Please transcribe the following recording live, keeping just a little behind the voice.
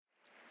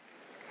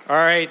All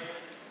right,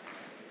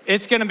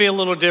 it's going to be a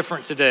little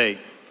different today.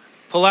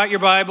 Pull out your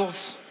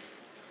Bibles,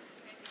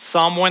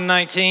 Psalm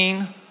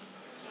 119,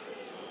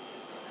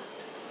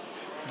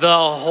 the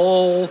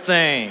whole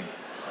thing.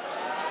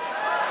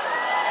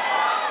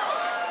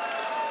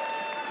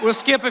 We'll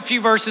skip a few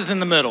verses in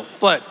the middle,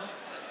 but,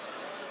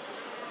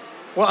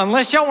 well,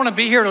 unless y'all want to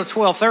be here till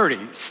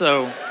 12:30,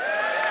 so.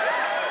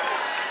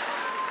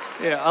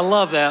 Yeah, I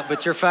love that,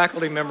 but your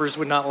faculty members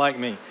would not like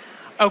me.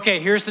 Okay,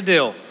 here's the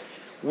deal.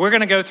 We're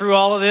going to go through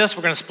all of this.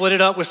 We're going to split it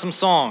up with some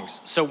songs.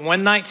 So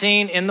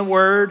 119 in the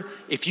Word.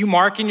 If you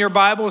mark in your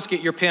Bibles,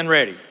 get your pen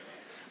ready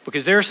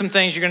because there are some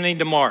things you're going to need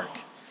to mark.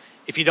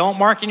 If you don't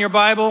mark in your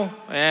Bible,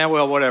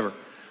 well, whatever.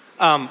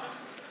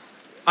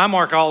 I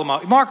mark all of them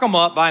up. Mark them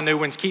up, buy new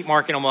ones, keep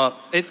marking them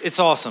up. It's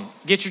awesome.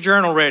 Get your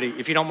journal ready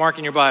if you don't mark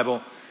in your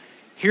Bible.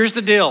 Here's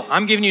the deal.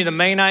 I'm giving you the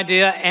main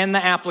idea and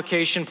the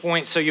application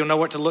points so you'll know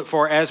what to look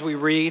for as we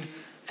read.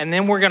 And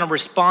then we're going to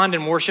respond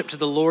and worship to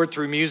the Lord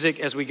through music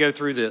as we go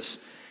through this.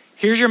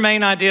 Here's your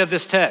main idea of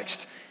this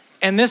text.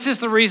 And this is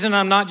the reason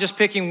I'm not just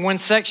picking one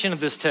section of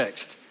this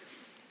text.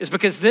 Is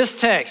because this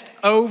text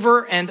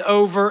over and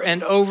over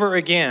and over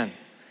again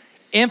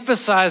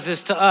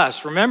emphasizes to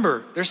us.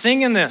 Remember, they're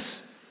singing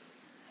this.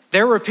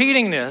 They're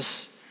repeating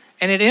this.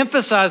 And it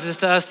emphasizes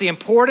to us the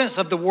importance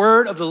of the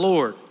word of the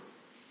Lord.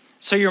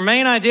 So your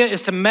main idea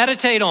is to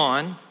meditate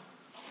on,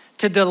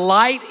 to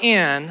delight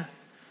in,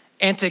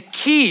 and to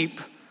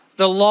keep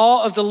the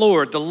law of the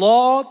Lord. The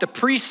law, the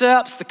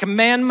precepts, the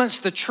commandments,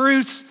 the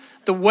truths,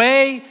 the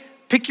way.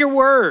 Pick your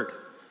word.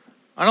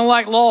 I don't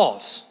like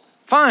laws.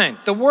 Fine,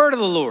 the word of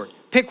the Lord.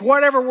 Pick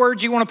whatever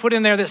word you want to put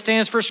in there that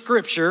stands for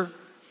Scripture,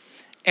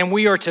 and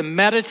we are to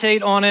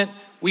meditate on it.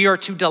 We are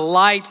to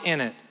delight in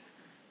it,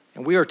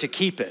 and we are to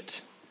keep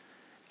it.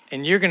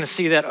 And you're going to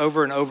see that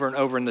over and over and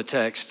over in the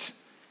text.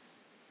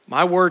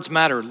 My words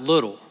matter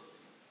little.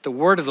 The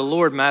word of the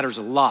Lord matters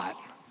a lot.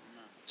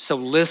 So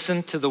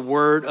listen to the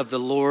word of the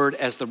Lord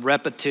as the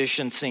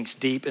repetition sinks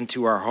deep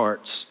into our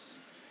hearts.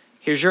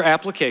 Here's your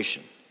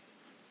application.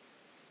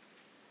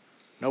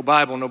 No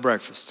Bible, no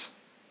breakfast.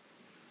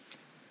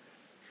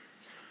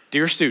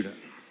 Dear student,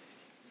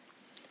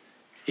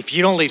 if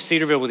you don't leave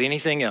Cedarville with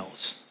anything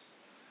else,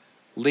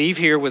 leave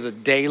here with a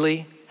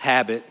daily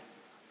habit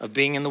of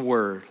being in the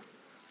Word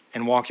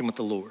and walking with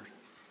the Lord.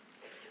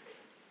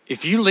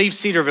 If you leave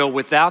Cedarville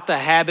without the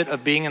habit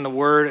of being in the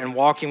Word and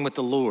walking with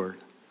the Lord,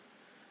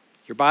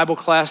 your Bible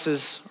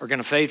classes are going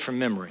to fade from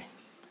memory.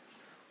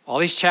 All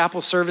these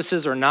chapel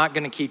services are not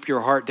going to keep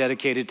your heart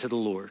dedicated to the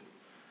Lord.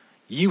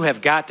 You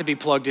have got to be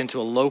plugged into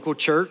a local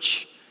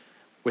church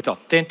with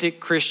authentic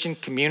Christian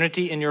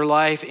community in your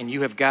life, and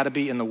you have got to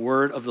be in the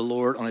word of the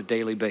Lord on a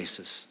daily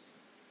basis.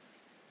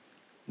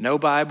 No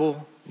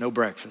Bible, no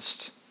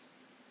breakfast.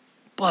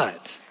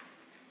 But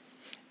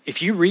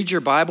if you read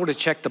your Bible to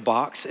check the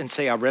box and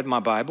say, I read my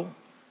Bible,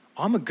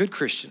 I'm a good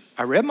Christian.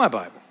 I read my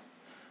Bible.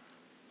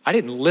 I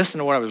didn't listen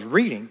to what I was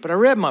reading, but I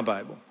read my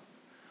Bible.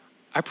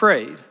 I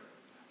prayed.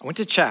 I went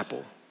to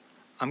chapel.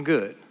 I'm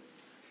good.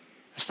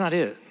 That's not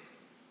it.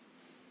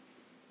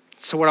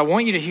 So what I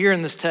want you to hear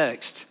in this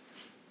text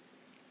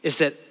is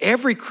that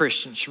every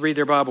Christian should read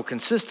their Bible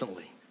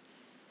consistently.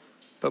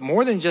 But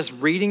more than just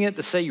reading it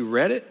to say you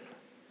read it,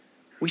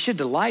 we should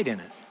delight in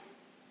it.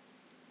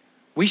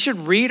 We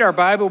should read our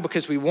Bible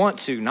because we want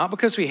to, not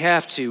because we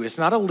have to. It's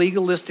not a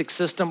legalistic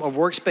system of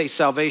works-based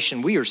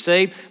salvation. We are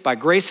saved by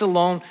grace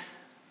alone,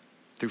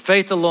 through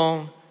faith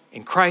alone,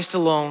 in Christ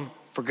alone,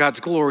 for God's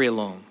glory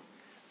alone.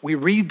 We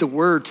read the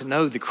word to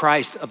know the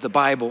Christ of the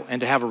Bible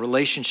and to have a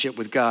relationship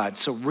with God.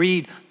 So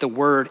read the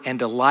word and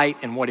delight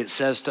in what it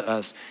says to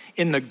us.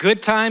 In the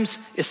good times,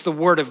 it's the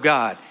word of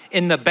God.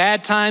 In the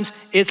bad times,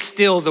 it's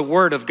still the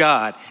word of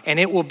God. And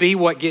it will be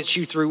what gets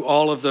you through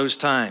all of those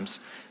times.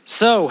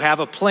 So have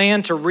a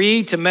plan to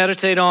read, to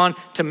meditate on,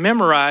 to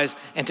memorize,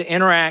 and to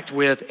interact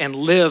with and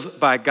live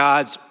by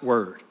God's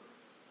word.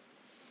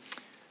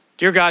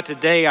 Dear God,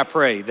 today I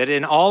pray that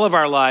in all of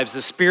our lives,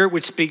 the Spirit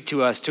would speak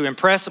to us to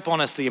impress upon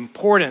us the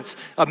importance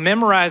of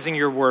memorizing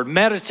your word,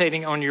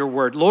 meditating on your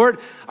word. Lord,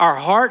 our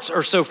hearts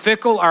are so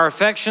fickle, our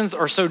affections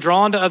are so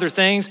drawn to other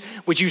things.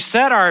 Would you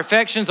set our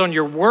affections on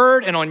your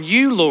word and on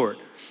you, Lord?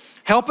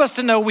 Help us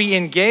to know we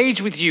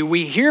engage with you.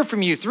 We hear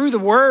from you through the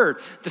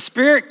word. The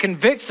Spirit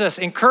convicts us,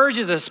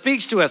 encourages us,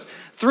 speaks to us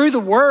through the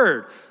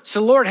word.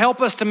 So Lord, help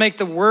us to make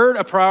the word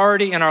a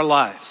priority in our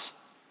lives.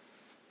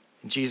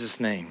 In Jesus'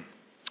 name.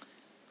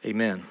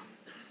 Amen.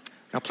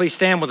 Now please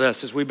stand with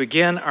us as we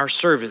begin our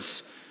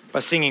service by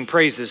singing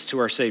praises to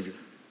our Savior.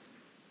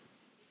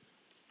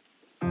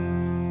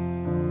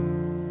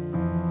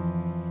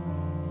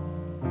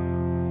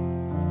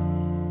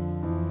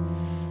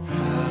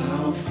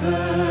 How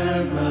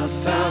firm a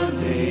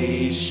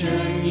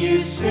foundation, you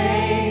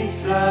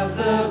saints of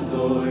the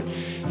Lord,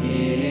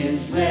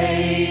 is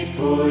laid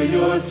for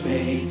your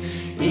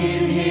faith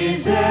in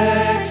his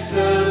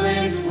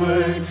excellent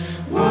word.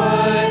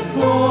 What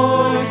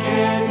more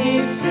can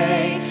he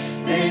say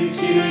than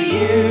to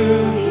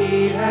you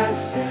he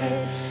has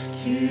said?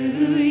 To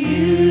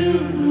you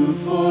who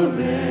for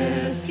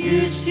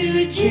refuge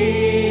to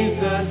Jesus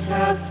Jesus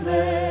have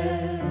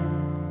fled.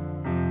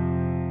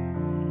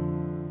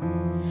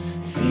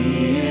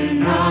 Fear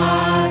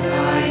not,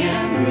 I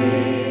am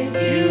with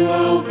you,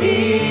 oh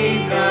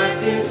be not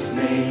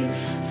dismayed,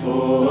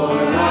 for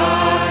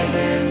I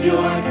am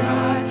your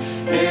God,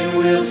 and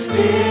will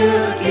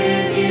still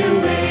give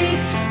you aid.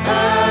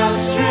 I'll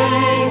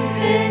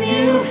strengthen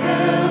you,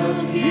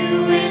 help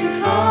you,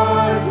 and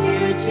cause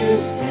you to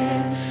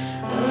stand,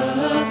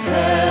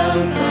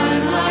 upheld by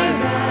my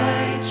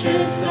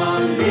righteous,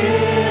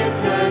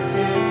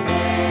 omnipotent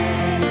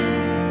hand.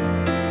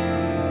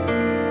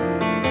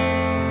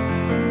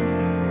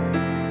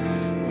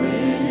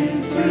 When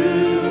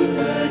through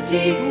the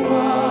deep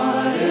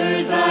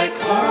waters I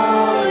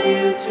call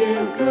you to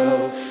go,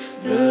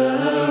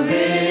 the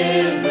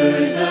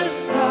rivers of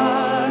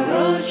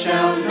sorrow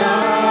shall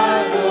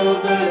not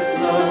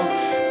overflow,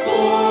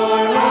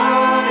 for I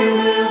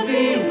will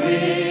be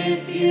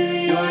with you,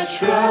 your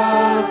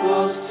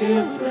troubles to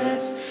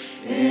bless,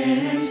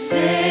 and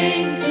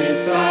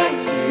sanctify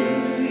to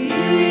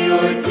you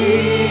your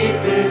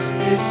deepest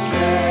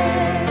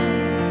distress.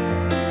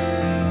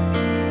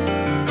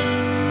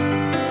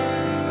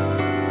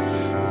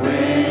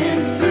 When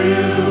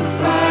through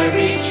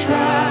fiery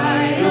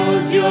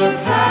trials your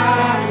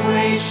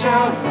pathway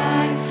shall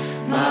lie,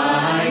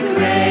 my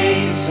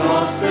grace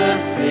all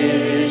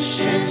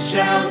sufficient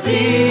shall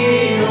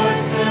be your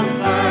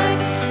supply.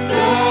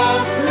 The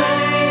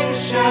flame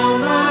shall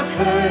not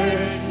hurt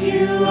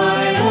you,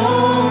 I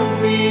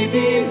only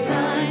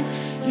design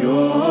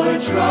your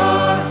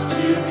dross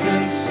to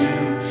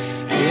consume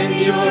and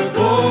your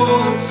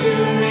gold to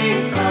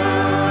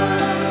refine.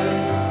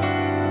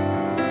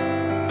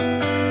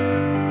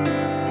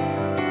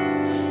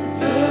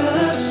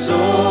 The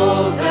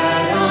soul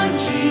that on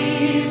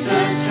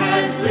Jesus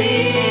has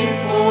leaned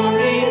for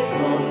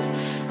repose,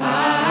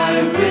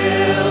 I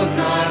will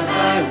not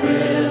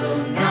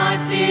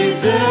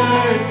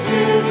desert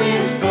to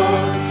his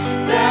foes.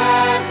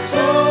 That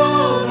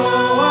soul,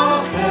 though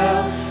all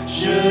hell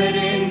should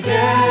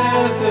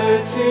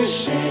endeavor to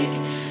shake,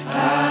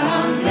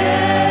 I'll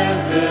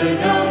never,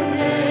 no,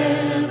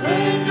 never,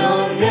 no,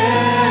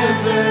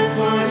 never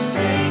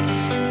forsake.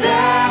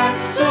 That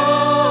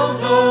soul,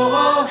 though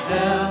all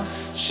hell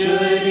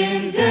should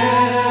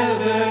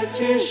endeavor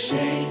to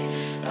shake,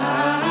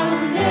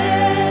 I'll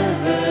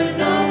never,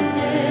 no,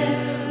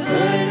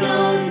 never, no,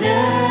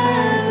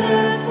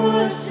 never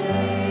forsake.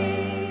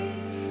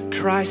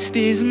 Christ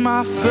is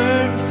my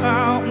firm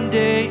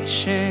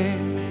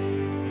foundation,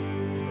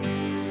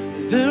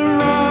 the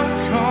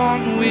rock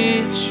on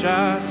which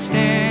I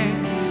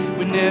stand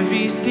when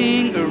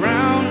everything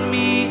around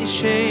me is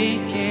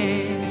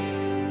shaking.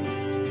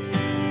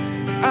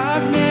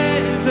 I've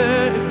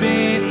never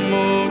been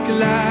more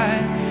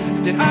glad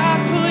that I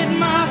put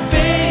my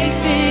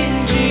faith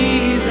in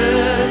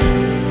Jesus.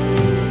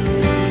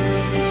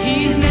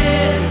 He's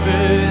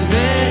never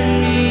let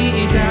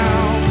me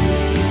down.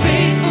 He's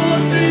faithful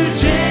through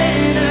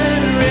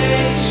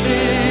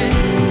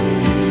generations.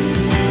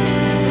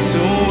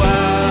 So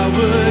why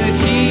would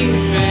he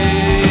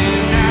fail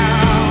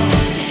now?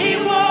 He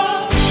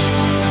won't.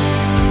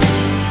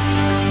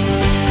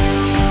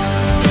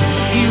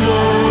 He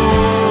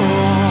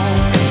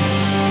won't.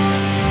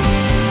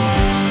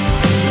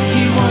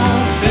 He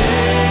won't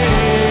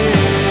fail.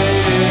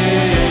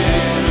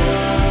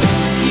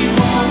 He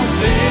won't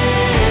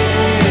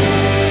fail.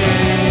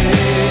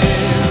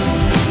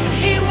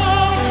 He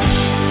won't.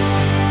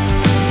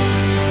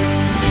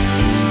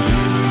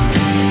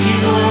 He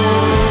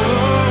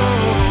won't.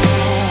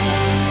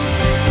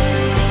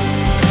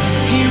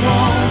 He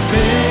won't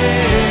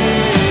fail.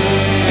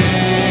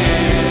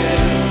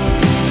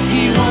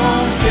 He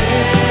won't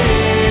fail.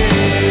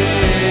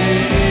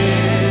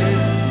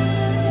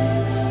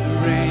 The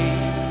rain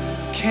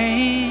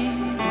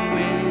came, the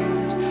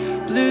wind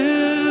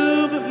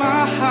blew, but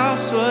my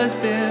house was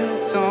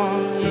built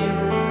on you,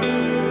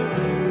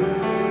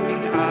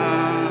 and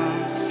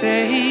I'm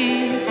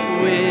safe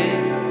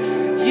with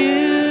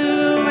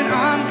you, and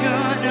I'm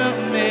gonna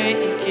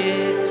make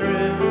it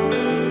through.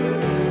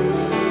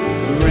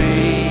 The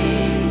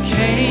rain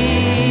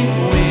came,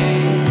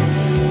 wind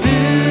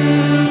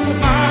blew, but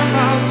my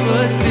house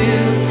was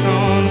built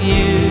on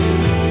you.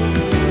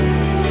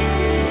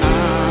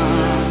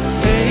 I'm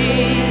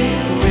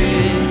safe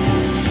with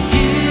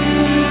you.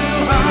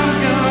 I'm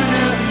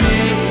gonna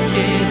make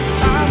it.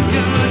 I'm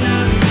gonna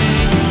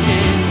make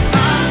it.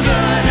 I'm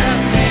gonna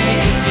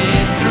make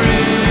it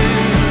through.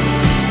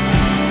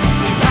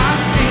 'Cause I'm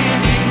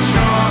standing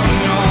strong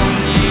on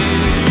you.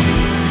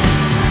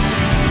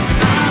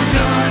 I'm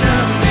gonna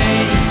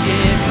make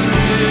it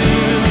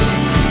through.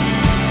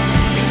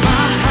 'Cause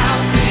my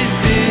house is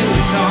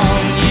built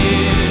on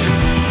you.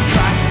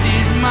 Christ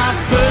is my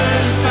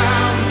firm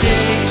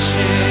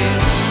foundation,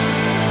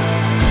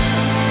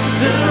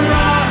 the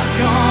rock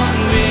on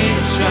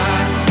which I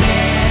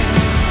stand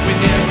when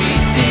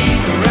everything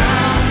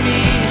around me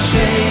is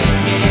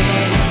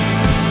shaking.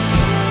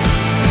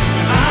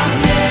 I've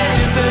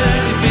never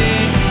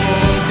been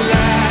more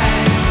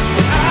glad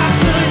that I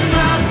put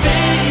my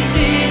faith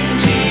in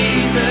Jesus.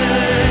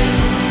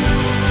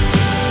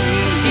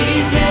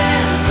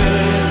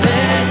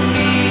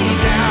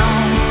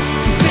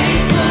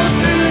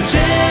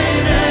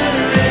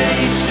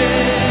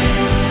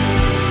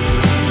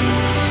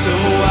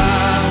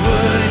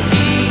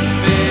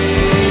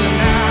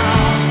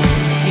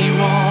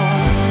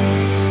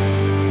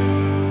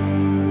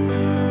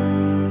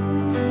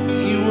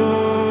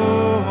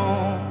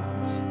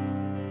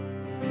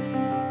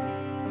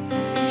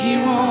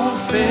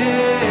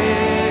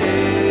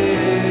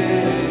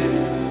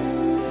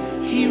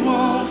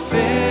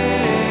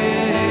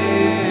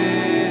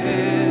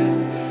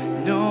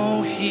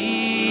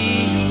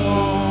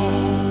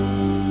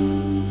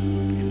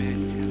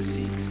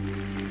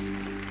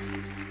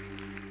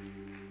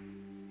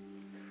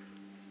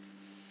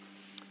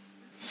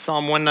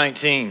 Psalm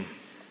 119.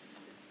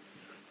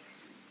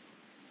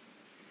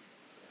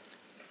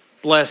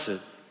 Blessed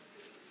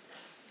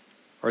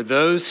are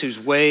those whose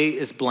way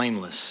is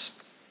blameless,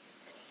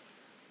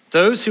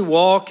 those who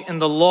walk in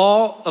the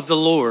law of the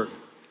Lord.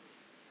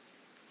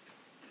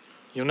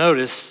 You'll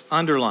notice,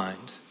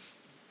 underlined,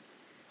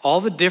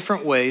 all the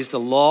different ways the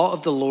law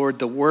of the Lord,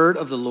 the word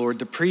of the Lord,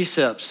 the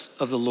precepts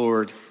of the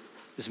Lord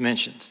is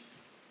mentioned.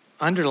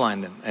 Underline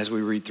them as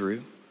we read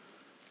through.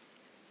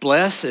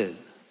 Blessed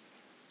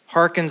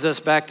harkens us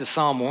back to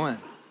Psalm 1.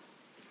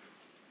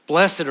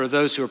 Blessed are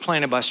those who are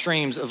planted by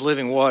streams of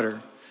living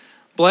water.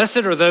 Blessed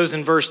are those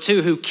in verse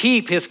 2 who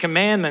keep his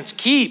commandments.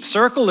 Keep,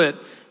 circle it.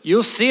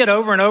 You'll see it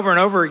over and over and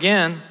over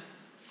again.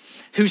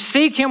 Who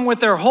seek him with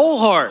their whole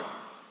heart.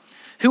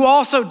 Who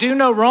also do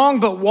no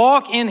wrong but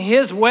walk in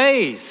his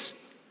ways.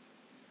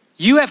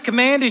 You have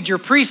commanded your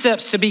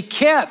precepts to be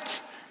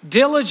kept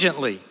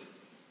diligently.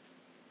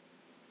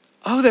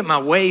 Oh, that my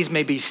ways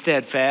may be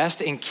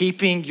steadfast in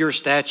keeping your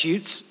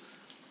statutes.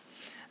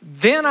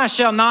 Then I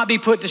shall not be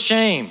put to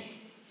shame.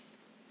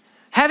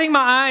 Having my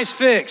eyes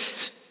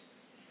fixed.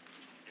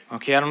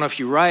 Okay, I don't know if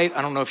you write,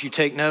 I don't know if you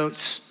take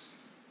notes,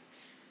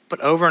 but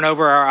over and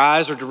over our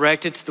eyes are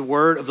directed to the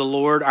word of the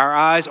Lord. Our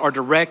eyes are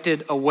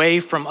directed away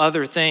from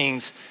other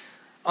things.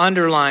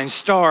 Underline,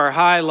 star,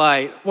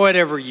 highlight,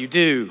 whatever you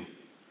do.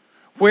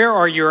 Where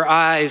are your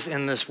eyes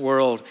in this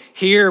world?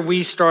 Here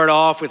we start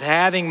off with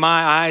having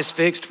my eyes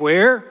fixed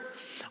where?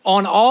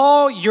 On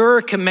all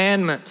your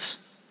commandments.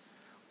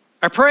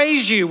 I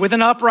praise you with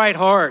an upright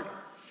heart.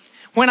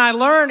 When I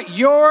learn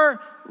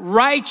your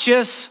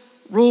righteous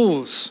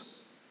rules,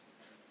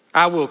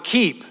 I will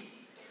keep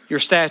your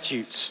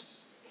statutes.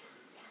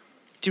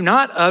 Do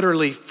not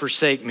utterly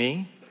forsake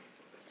me.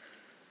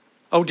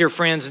 Oh, dear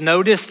friends,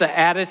 notice the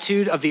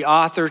attitude of the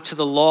author to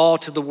the law,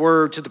 to the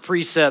word, to the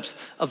precepts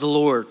of the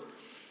Lord.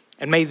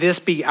 And may this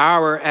be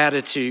our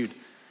attitude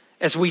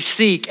as we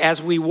seek,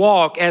 as we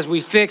walk, as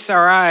we fix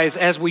our eyes,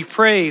 as we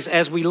praise,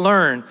 as we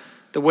learn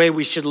the way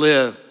we should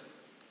live.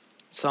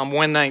 Psalm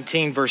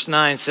 119, verse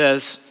 9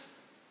 says,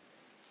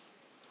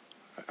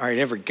 all right,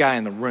 every guy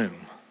in the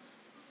room,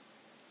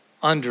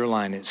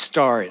 underline it,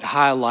 star it,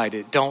 highlight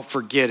it, don't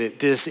forget it.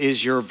 This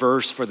is your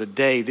verse for the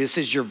day. This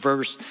is your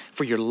verse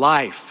for your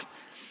life.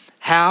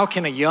 How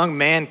can a young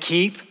man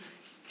keep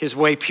his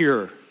way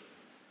pure?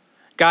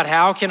 God,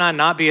 how can I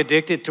not be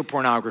addicted to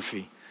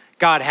pornography?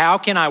 God, how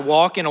can I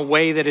walk in a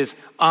way that is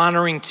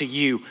honoring to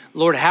you?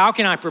 Lord, how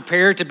can I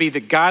prepare to be the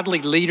godly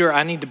leader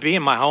I need to be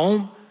in my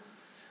home?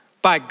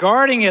 By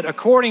guarding it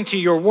according to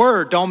your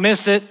word. Don't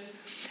miss it.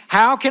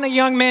 How can a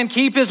young man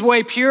keep his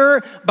way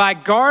pure? By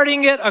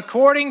guarding it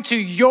according to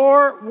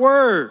your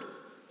word.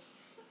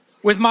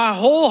 With my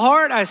whole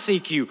heart I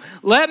seek you.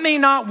 Let me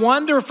not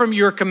wander from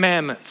your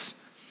commandments.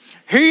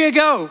 Here you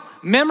go.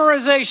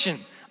 Memorization,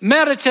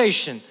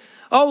 meditation.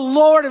 Oh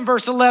Lord, in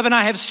verse 11,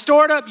 I have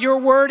stored up your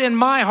word in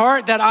my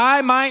heart that I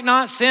might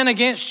not sin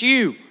against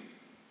you.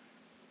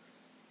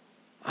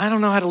 I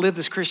don't know how to live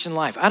this Christian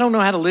life. I don't know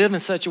how to live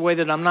in such a way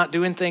that I'm not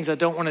doing things I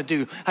don't want to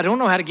do. I don't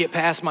know how to get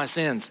past my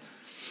sins.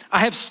 I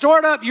have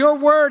stored up your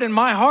word in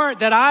my heart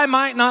that I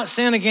might not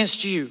sin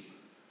against you.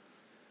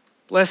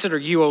 Blessed are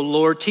you, O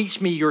Lord. Teach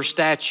me your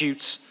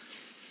statutes.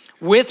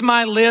 With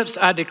my lips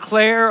I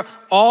declare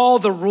all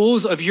the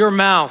rules of your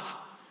mouth.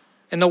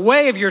 In the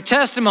way of your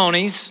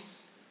testimonies,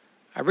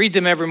 I read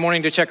them every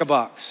morning to check a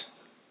box.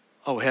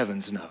 Oh,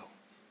 heavens, no.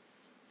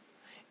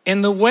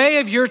 In the way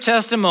of your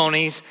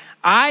testimonies,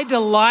 I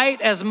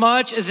delight as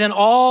much as in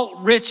all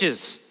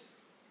riches.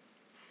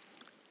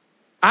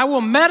 I will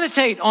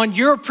meditate on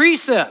your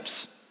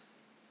precepts.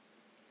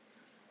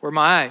 Where are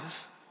my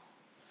eyes?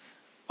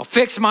 I'll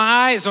fix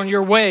my eyes on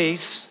your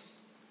ways.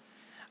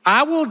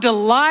 I will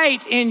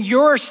delight in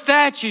your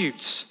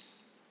statutes.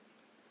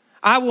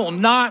 I will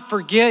not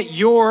forget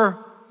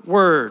your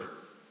word.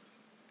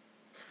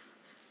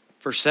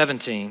 Verse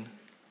 17,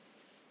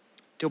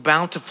 deal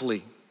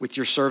bountifully with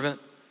your servant,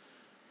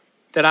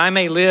 that I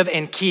may live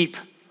and keep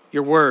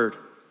your word.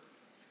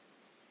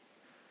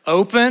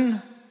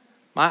 Open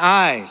my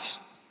eyes,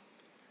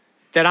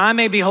 that I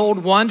may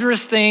behold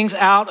wondrous things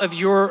out of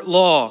your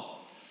law.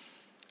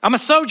 I'm a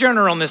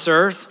sojourner on this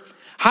earth.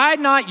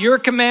 Hide not your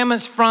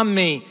commandments from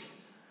me.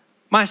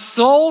 My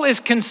soul is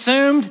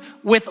consumed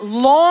with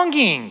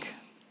longing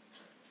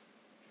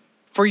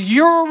for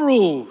your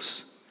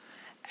rules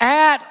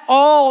at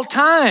all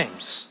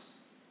times.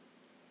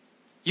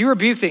 You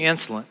rebuke the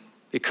insolent,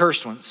 the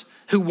accursed ones,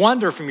 who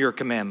wander from your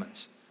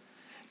commandments.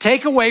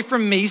 Take away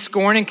from me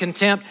scorn and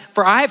contempt,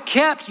 for I have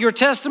kept your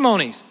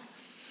testimonies.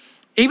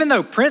 Even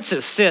though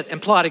princes sit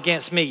and plot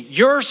against me,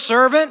 your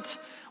servant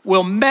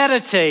will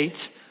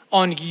meditate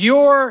on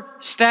your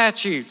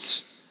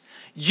statutes.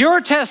 Your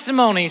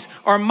testimonies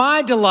are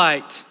my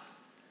delight.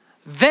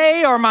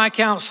 They are my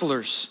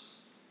counselors.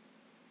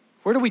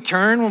 Where do we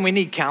turn when we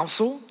need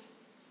counsel?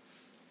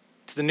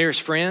 To the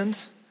nearest friend?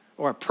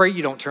 Or I pray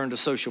you don't turn to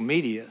social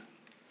media.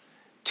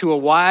 To a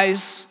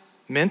wise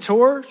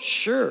mentor?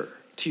 Sure.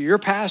 To your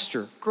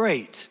pastor?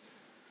 Great.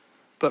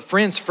 But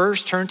friends,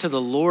 first turn to the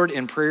Lord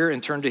in prayer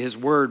and turn to his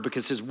word,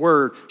 because his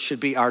word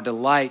should be our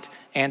delight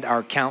and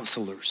our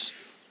counselors.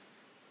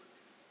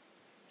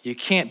 You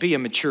can't be a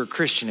mature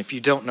Christian if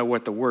you don't know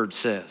what the word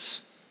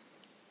says.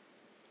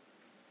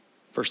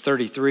 Verse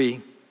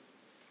 33,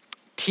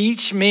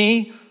 teach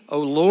me, O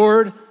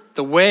Lord,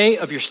 the way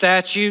of your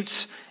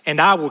statutes,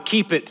 and I will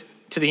keep it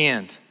to the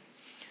end.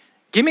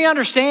 Give me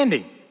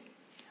understanding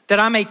that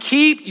I may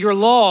keep your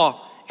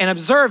law and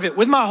observe it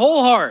with my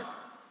whole heart.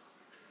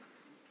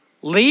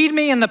 Lead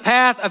me in the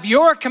path of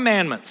your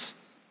commandments,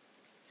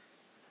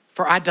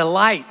 for I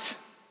delight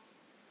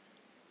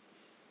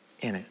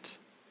in it.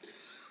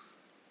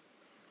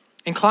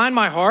 Incline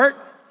my heart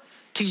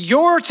to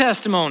your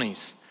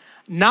testimonies,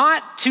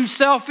 not to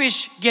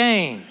selfish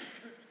gain.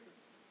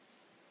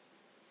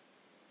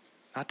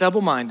 Not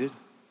double-minded,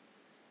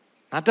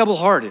 not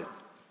double-hearted,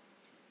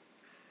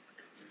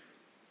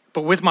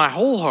 but with my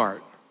whole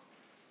heart,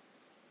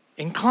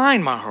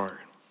 incline my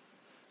heart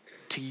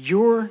to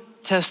your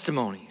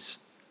testimonies.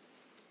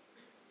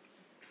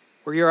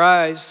 Where your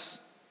eyes,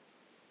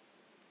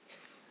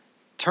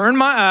 turn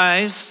my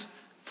eyes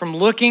from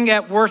looking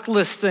at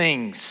worthless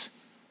things,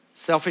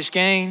 selfish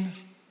gain,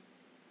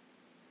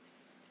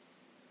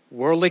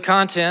 worldly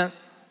content.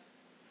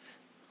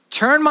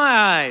 Turn my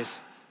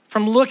eyes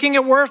from looking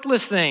at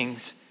worthless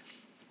things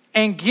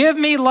and give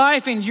me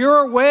life in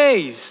your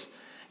ways.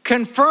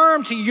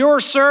 Confirm to your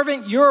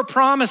servant your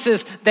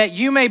promises that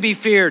you may be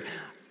feared.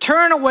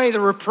 Turn away the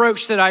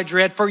reproach that I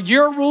dread, for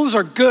your rules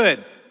are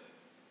good.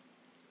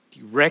 Do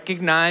you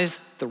recognize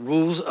the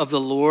rules of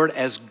the Lord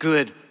as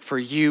good for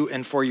you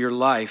and for your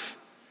life,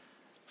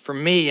 for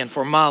me and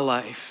for my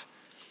life?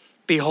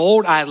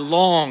 Behold, I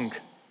long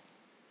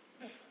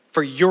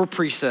for your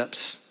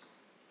precepts.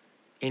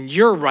 In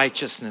your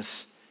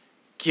righteousness,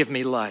 give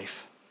me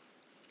life.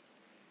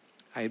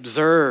 I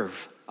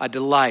observe, I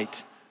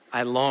delight,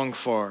 I long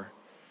for.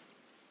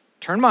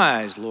 Turn my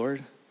eyes,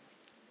 Lord.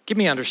 Give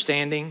me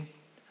understanding.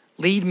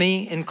 Lead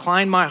me,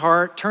 incline my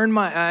heart, turn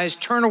my eyes,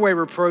 turn away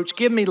reproach,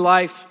 give me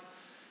life.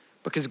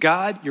 Because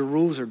God, your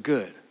rules are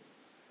good.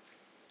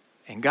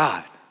 And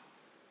God,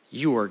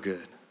 you are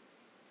good.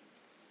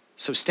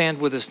 So stand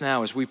with us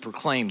now as we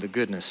proclaim the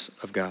goodness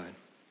of God.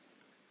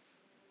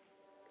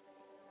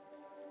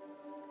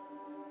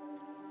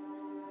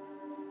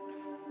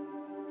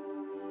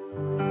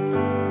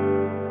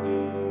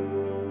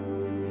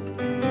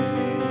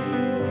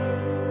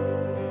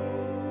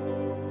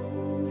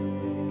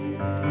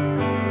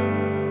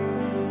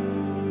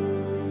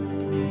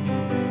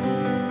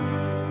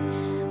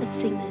 Let's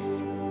sing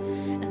this.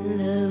 I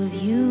love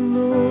you,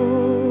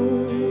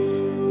 Lord,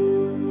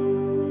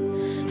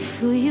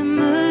 for your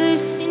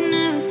mercy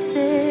never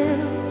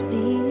fails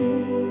me.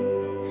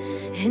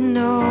 In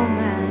all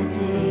my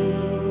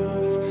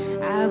days,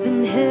 I've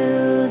been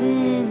held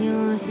in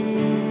your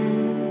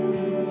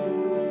hands.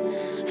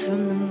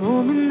 From the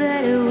moment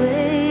that I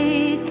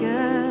wake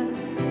up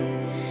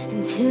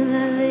until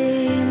I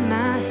lay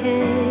my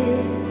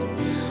head,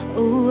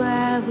 oh,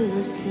 I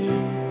will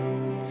sing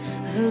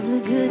of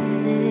the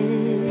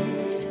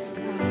goodness of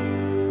God.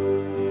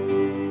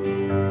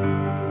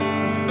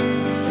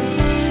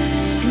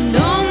 And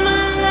all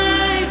my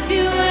life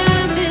you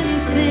have been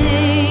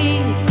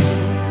faithful.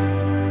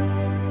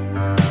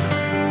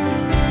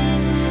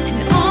 And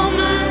all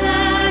my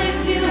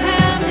life you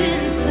have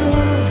been so,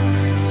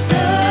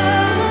 so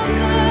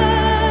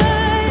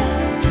good.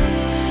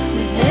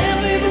 With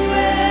every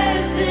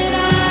breath that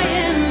I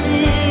am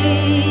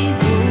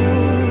able,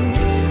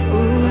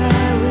 oh,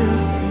 I will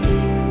sing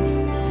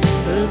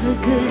of the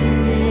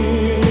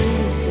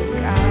goodness of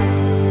God.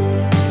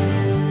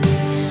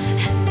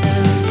 I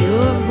love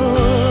your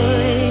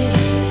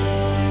voice,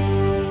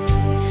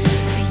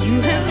 for you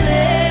have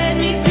led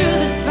me through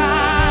the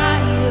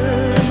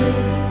fire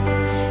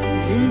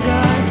and in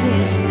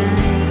darkest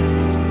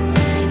nights.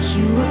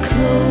 You are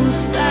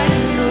close like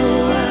no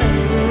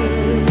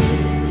other.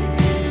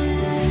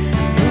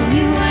 I've known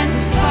you as a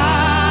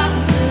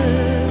father,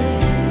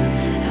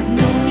 I've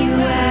known you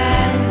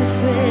as a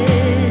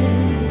friend.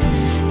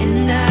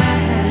 And I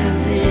have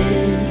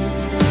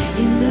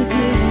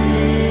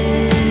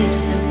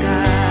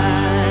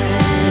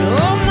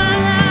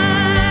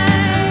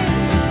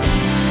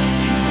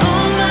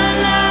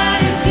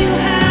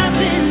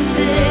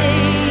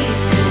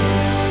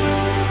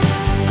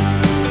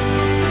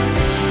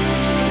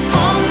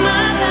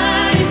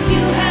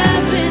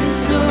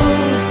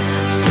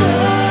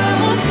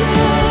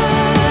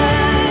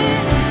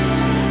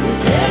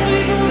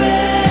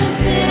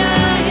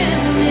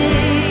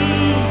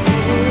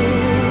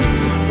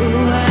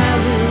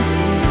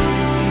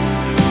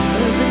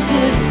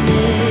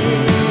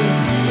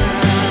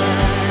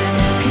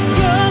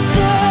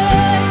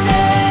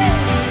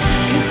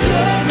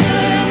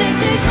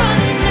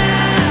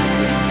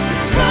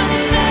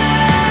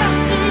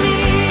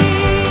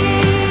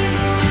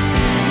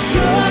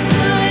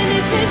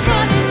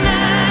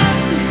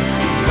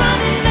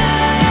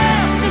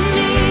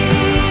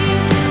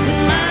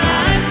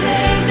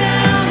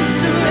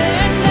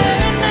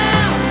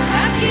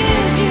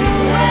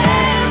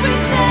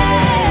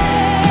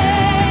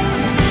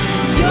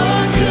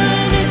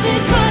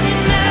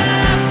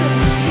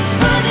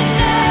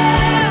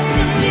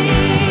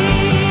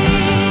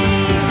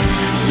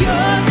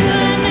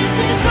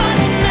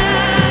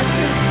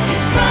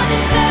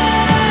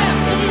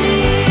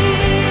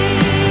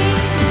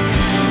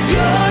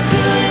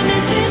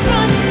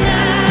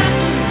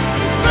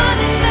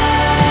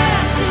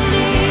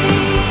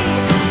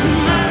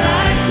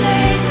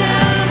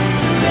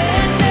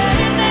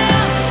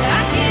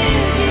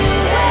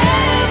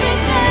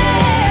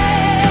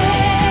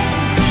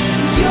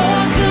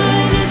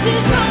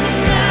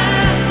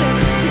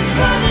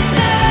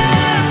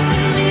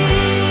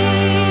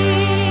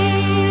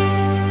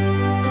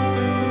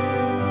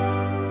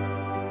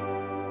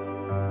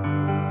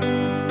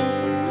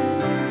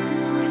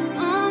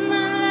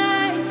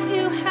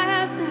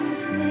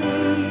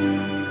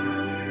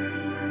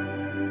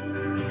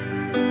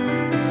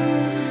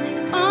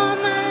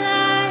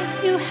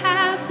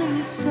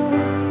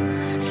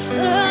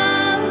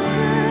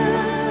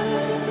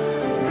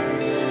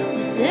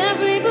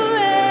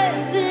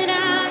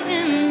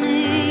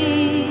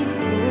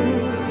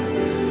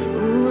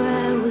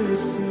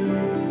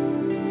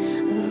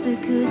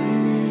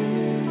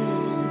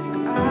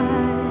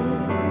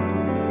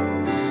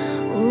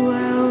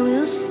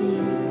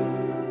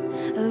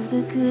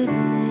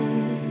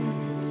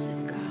goodness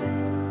of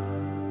God.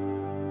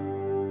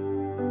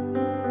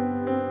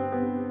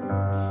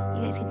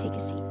 You guys can take a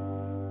seat.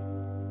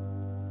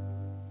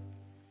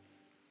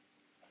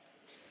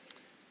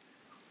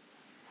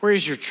 Where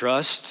is your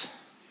trust?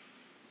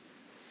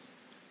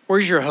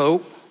 Where's your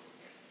hope?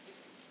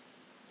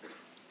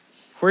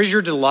 Where's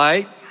your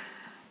delight?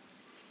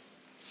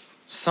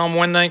 Psalm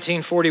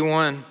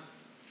 119:41.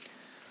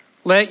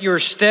 Let your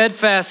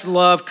steadfast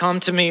love come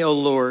to me, O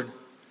Lord.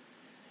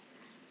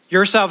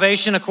 Your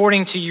salvation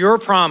according to your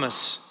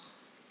promise.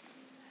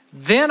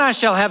 Then I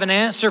shall have an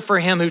answer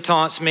for him who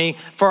taunts me,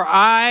 for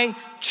I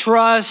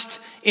trust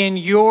in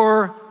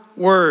your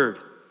word.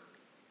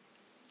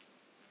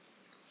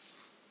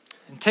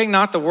 And take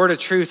not the word of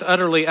truth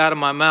utterly out of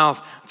my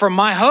mouth, for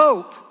my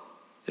hope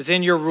is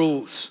in your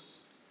rules.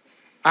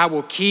 I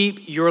will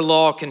keep your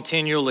law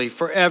continually,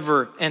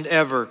 forever and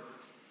ever.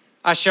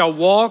 I shall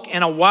walk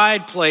in a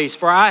wide place,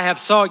 for I have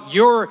sought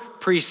your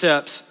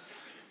precepts.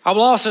 I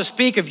will also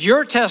speak of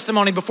your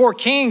testimony before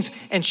kings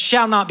and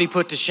shall not be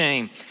put to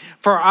shame.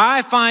 For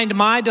I find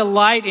my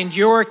delight in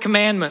your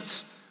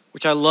commandments,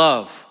 which I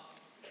love.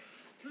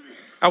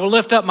 I will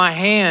lift up my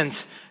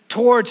hands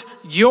towards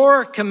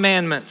your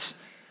commandments,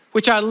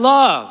 which I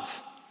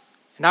love,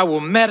 and I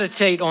will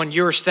meditate on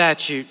your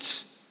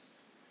statutes.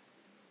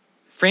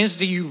 Friends,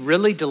 do you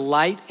really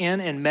delight in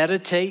and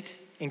meditate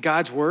in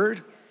God's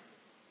word?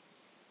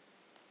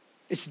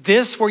 Is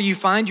this where you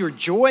find your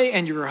joy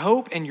and your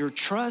hope and your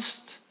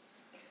trust?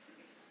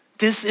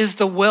 This is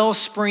the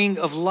wellspring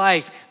of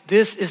life.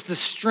 This is the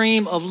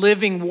stream of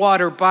living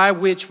water by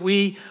which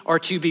we are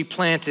to be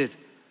planted.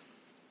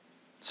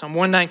 Psalm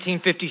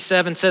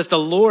 119:57 says, the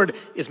Lord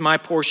is my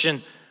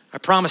portion. I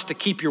promise to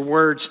keep your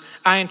words.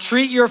 I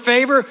entreat your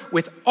favor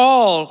with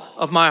all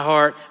of my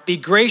heart. Be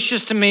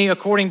gracious to me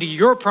according to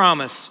your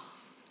promise.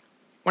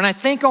 When I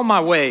think on my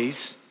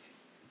ways,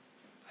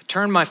 I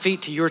turn my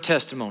feet to your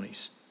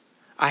testimonies.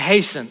 I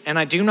hasten and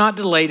I do not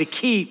delay to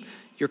keep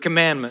your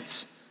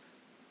commandments.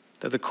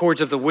 Though the cords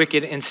of the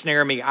wicked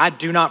ensnare me, I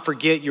do not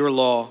forget your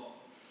law.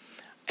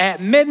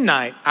 At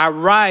midnight, I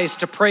rise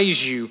to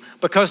praise you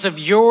because of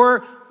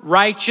your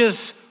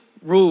righteous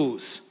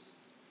rules.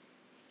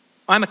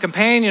 I'm a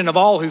companion of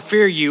all who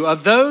fear you,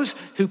 of those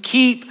who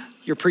keep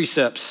your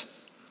precepts.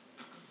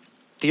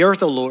 The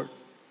earth, O Lord,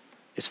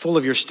 is full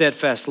of your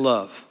steadfast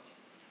love.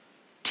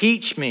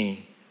 Teach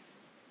me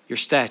your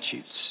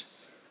statutes.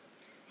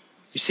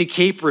 You see,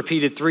 keep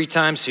repeated 3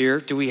 times here.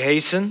 Do we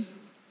hasten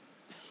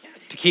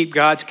to keep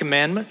God's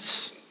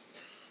commandments,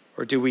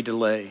 or do we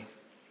delay?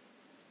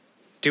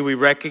 Do we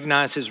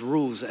recognize his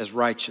rules as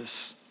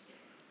righteous?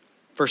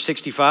 Verse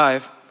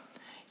 65,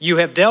 you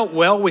have dealt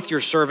well with your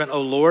servant, O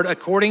Lord,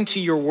 according to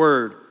your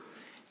word.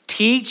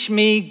 Teach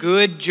me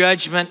good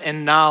judgment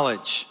and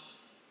knowledge,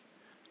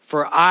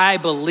 for I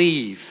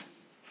believe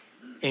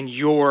in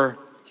your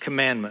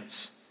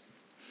commandments.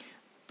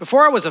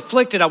 Before I was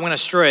afflicted, I went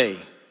astray,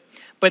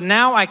 but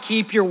now I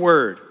keep your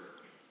word.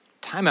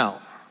 Time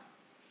out.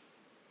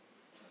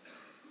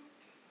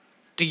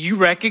 Do you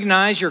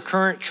recognize your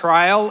current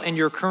trial and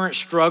your current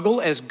struggle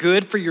as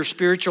good for your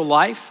spiritual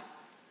life?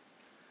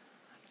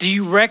 Do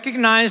you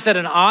recognize that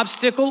an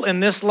obstacle in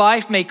this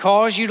life may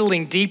cause you to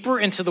lean deeper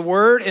into the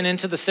Word and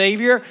into the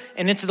Savior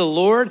and into the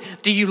Lord?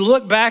 Do you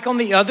look back on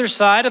the other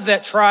side of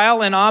that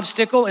trial and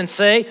obstacle and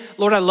say,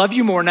 Lord, I love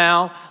you more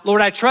now. Lord,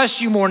 I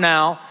trust you more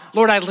now.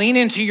 Lord, I lean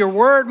into your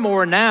Word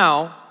more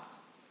now.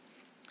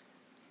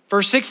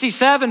 Verse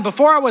 67,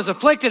 before I was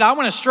afflicted, I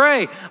went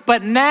astray,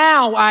 but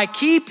now I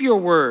keep your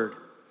word.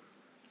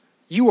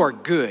 You are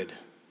good.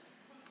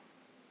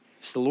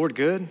 Is the Lord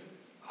good?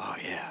 Oh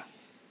yeah.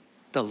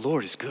 The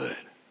Lord is good.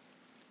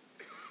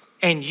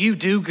 And you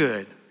do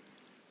good.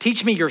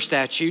 Teach me your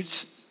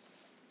statutes.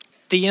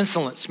 The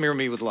insolent smear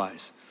me with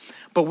lies.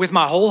 But with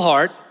my whole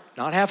heart,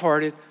 not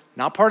half-hearted,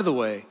 not part of the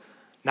way,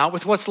 not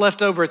with what's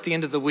left over at the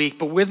end of the week,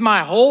 but with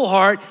my whole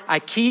heart, I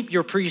keep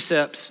your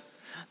precepts.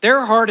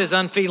 Their heart is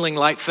unfeeling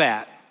like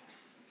fat,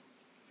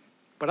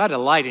 but I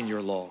delight in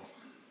your law.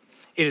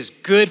 It is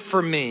good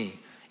for me.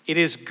 It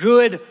is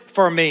good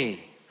for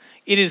me.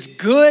 It is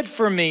good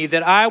for me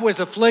that I was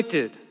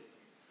afflicted,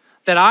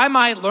 that I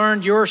might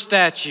learn your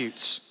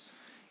statutes.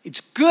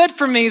 It's good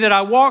for me that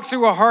I walk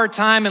through a hard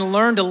time and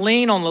learn to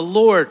lean on the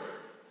Lord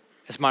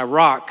as my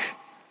rock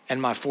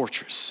and my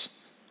fortress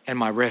and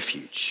my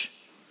refuge.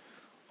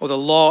 Oh, the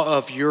law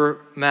of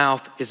your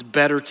mouth is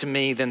better to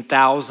me than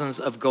thousands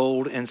of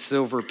gold and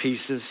silver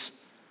pieces.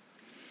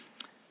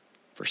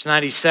 Verse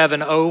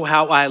 97, oh,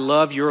 how I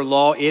love your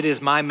law. It is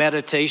my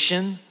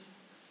meditation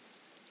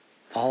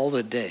all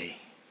the day.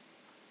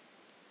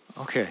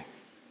 Okay.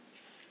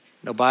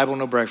 No Bible,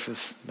 no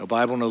breakfast. No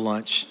Bible, no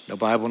lunch. No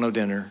Bible, no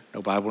dinner.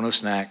 No Bible, no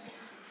snack.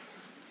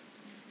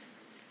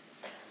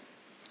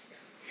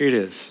 Here it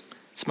is.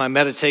 It's my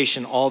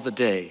meditation all the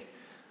day.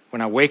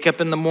 When I wake up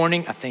in the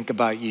morning, I think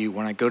about you.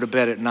 When I go to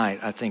bed at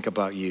night, I think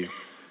about you.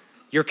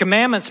 Your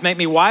commandments make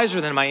me wiser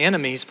than my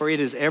enemies, for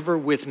it is ever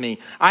with me.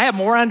 I have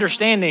more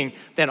understanding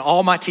than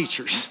all my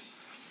teachers.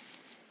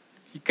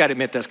 You've got to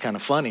admit that's kind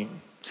of funny.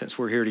 since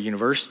we're here at a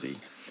university.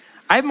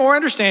 I have more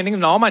understanding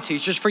than all my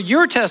teachers, for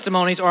your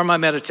testimonies are my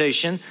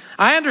meditation.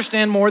 I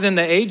understand more than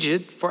the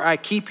aged, for I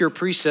keep your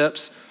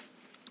precepts.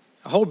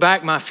 I hold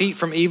back my feet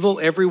from evil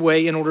every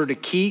way in order to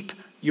keep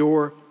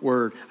your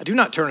word. I do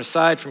not turn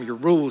aside from your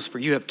rules, for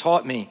you have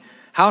taught me.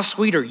 How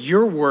sweet are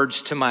your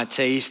words to my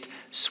taste,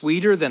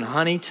 sweeter than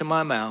honey to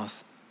my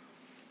mouth.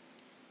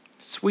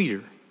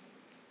 Sweeter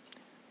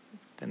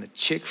than a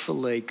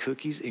Chick-fil-A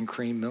cookies and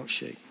cream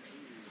milkshake.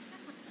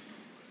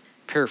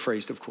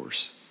 Paraphrased, of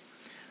course.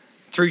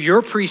 Through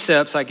your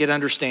precepts I get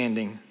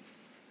understanding.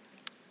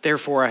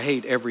 Therefore I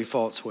hate every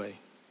false way.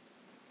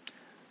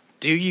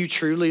 Do you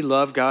truly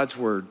love God's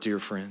word, dear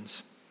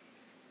friends?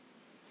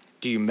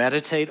 Do you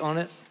meditate on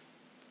it,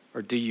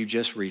 or do you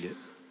just read it?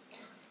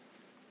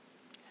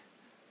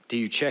 Do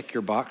you check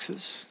your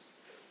boxes,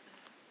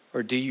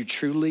 or do you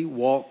truly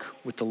walk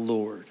with the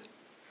Lord?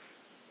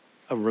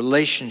 A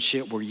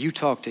relationship where you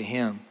talk to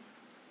him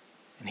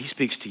and he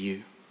speaks to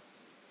you.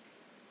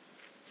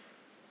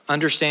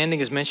 Understanding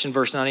is mentioned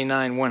verse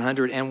 99,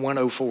 100, and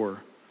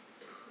 104.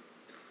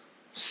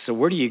 So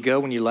where do you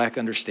go when you lack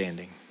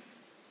understanding?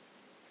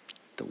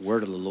 The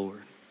word of the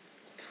Lord.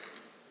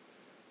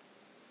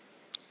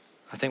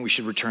 I think we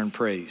should return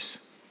praise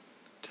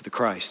to the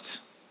Christ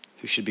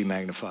who should be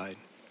magnified.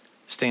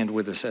 Stand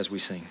with us as we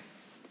sing.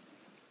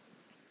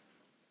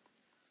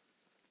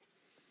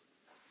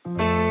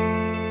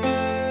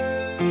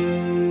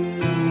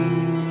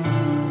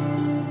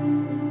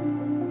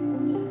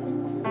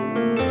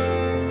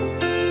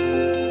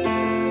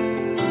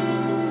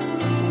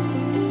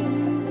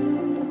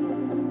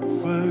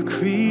 Were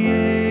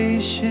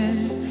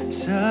creation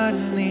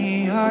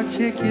suddenly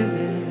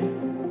articulate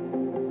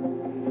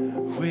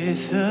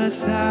with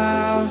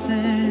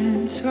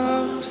 1,000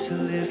 tongues to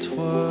lift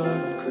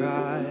one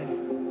cry?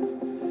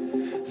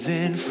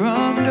 Then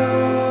from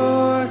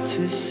north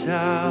to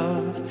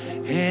south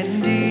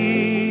and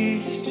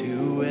east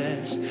to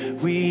west,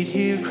 we'd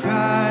hear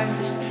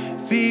Christ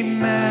be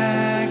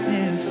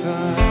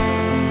magnified.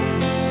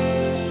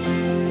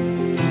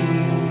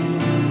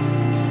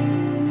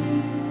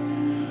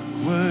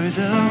 Were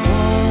the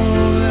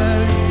whole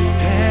earth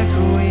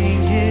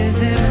echoing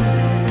his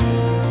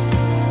eminence,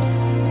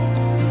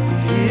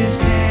 his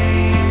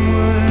name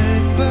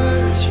would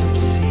burst from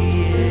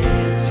sea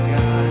and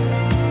sky.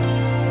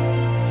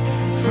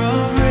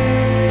 From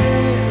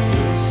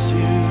rivers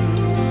to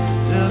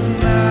the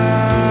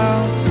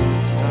mountain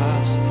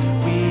tops,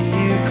 we'd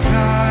hear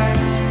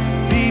Christ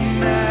be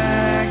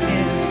magnified.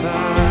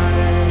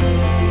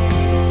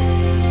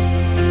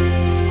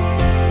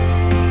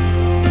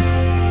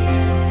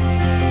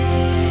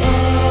 Oh,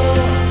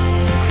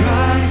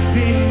 Christ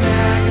be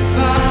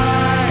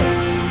magnified.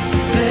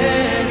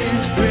 Let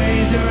his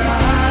praise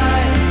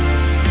arise.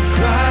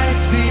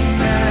 Christ be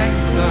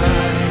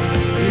magnified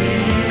in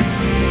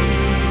me.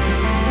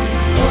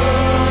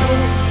 Oh,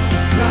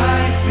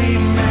 Christ be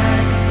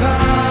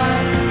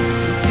magnified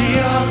from the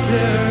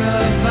altar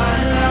of my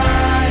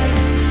life.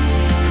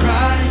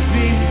 Christ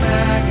be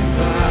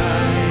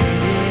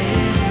magnified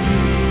in me.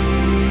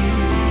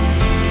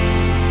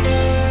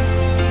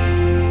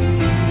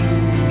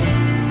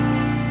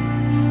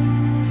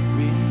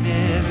 When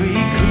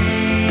every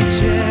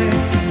creature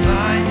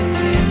finds its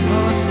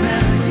inmost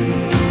melody,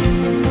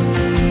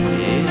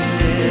 in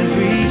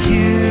every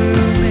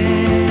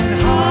human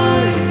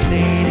heart its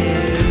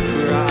native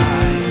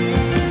cry.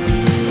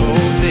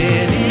 Oh,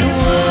 then in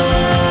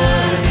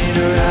one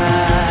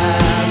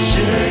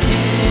enraptured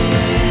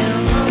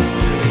hymn of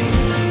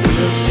praise,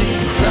 we'll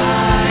sing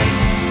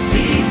Christ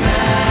be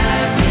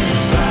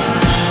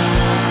magnified.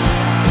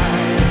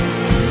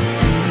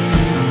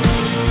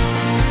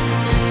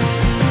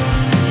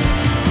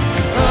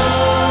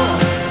 Oh,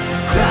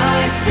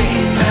 Christ be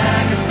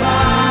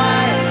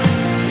magnified.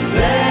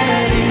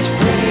 Let his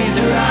praise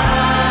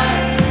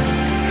arise.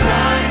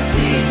 Christ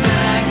be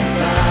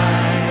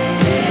magnified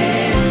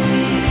in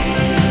me.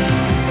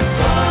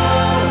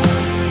 Oh,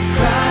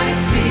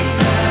 Christ be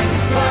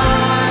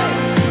magnified.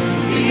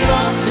 The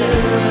altar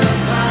of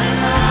my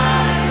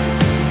life.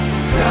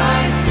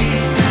 Christ be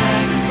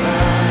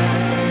magnified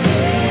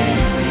in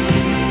me.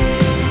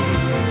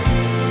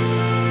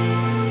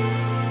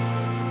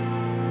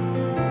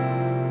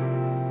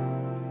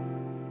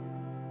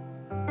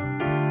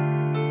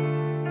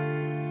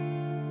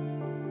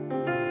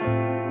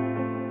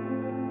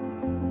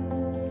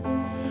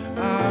 I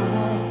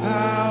won't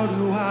bow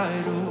to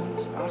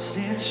idols. I'll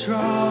stand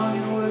strong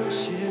and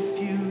worship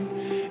you.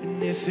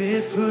 And if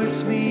it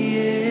puts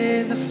me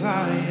in the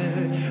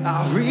fire,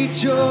 I'll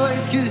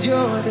rejoice 'cause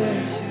you're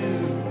there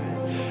too.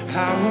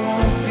 I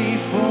won't be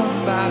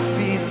formed by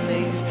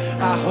feelings.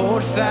 I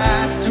hold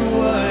fast to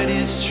what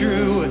is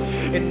true.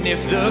 And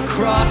if the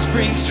cross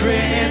brings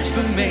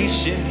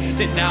transformation,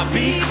 then I'll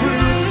be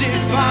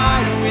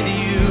crucified with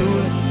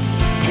you.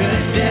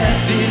 'Cause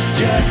death is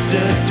just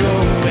a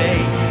doorway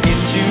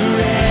into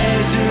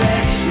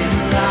resurrection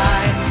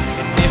life.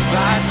 And if I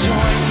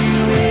join you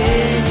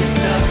in your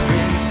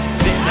sufferings,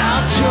 then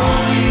I'll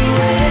join you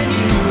when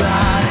you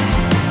rise.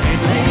 And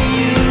when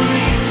you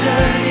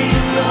return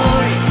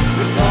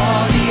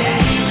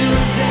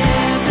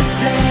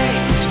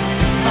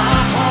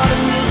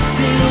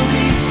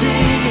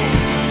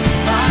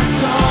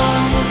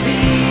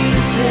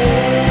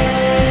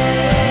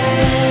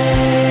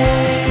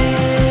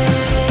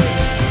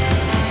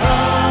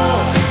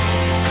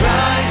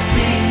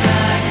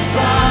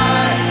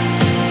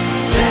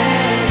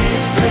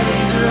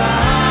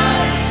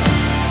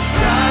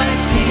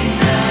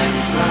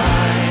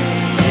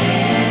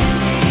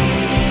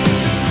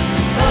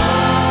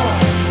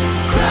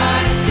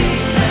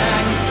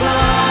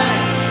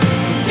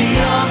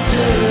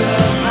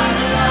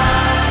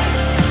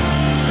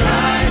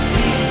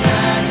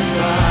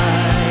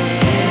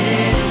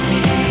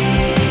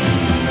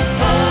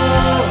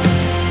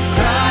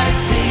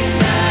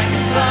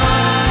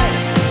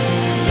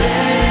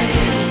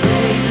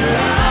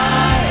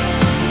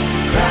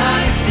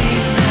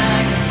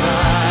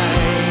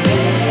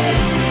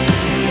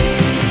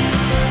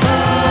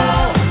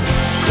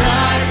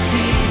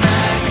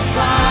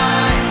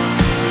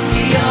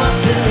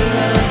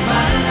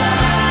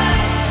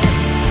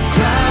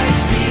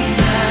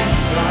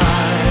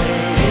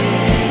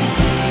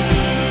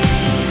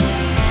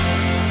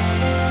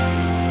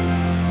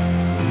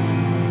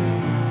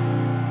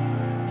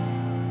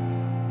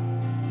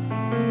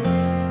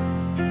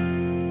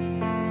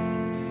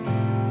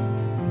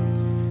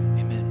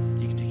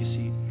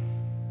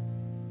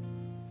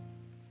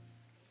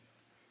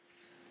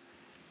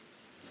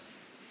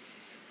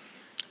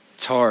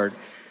It's hard.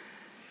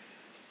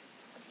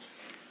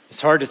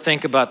 It's hard to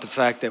think about the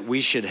fact that we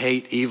should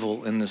hate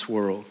evil in this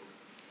world.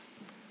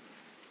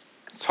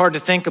 It's hard to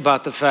think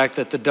about the fact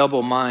that the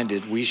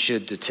double-minded we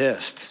should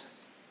detest.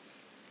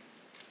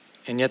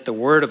 And yet the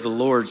word of the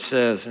Lord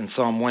says in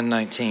Psalm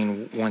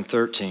 119,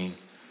 113,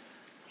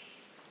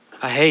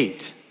 I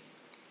hate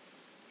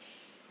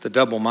the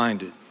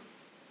double-minded,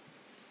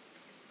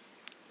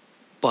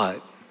 but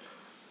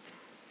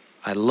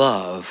I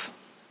love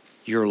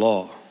your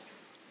law.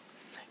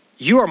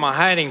 You are my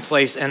hiding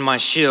place and my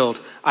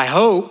shield. I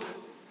hope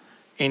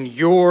in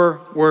your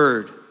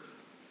word.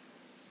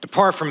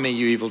 Depart from me,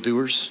 you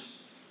evildoers,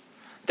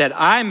 that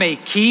I may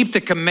keep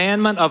the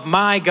commandment of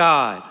my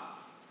God.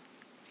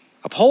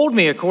 Uphold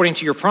me according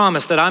to your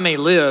promise, that I may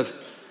live,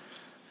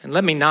 and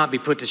let me not be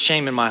put to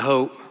shame in my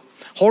hope.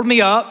 Hold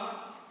me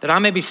up, that I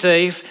may be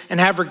safe, and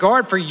have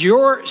regard for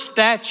your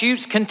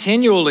statutes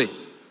continually.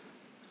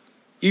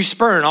 You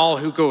spurn all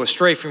who go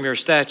astray from your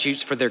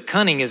statutes, for their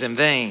cunning is in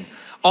vain.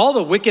 All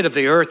the wicked of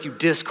the earth you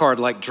discard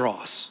like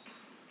dross.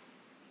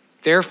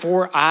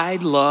 Therefore, I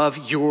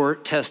love your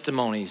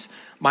testimonies.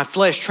 My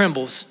flesh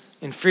trembles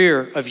in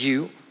fear of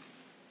you.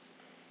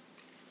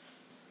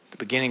 The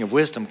beginning of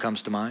wisdom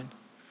comes to mind.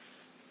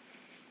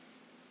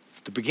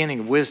 The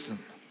beginning of wisdom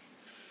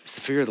is the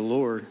fear of the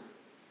Lord.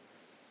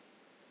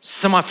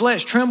 So my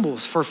flesh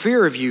trembles for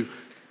fear of you,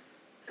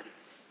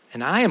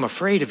 and I am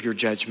afraid of your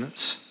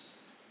judgments.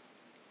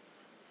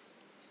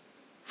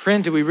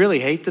 Friend, do we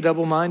really hate the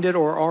double-minded,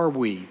 or are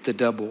we the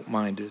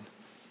double-minded?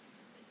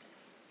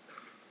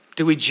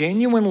 Do we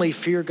genuinely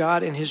fear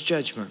God and his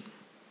judgment?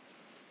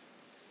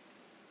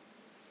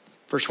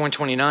 Verse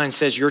 129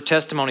 says, your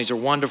testimonies are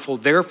wonderful,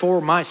 therefore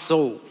my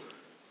soul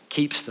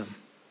keeps them.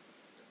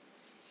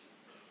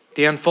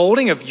 The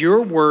unfolding of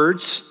your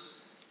words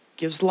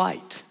gives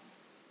light.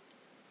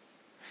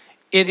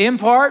 It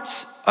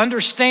imparts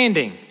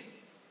understanding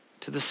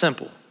to the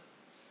simple.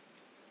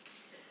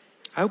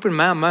 I open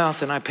my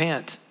mouth and I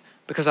pant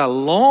because I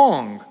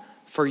long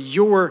for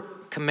your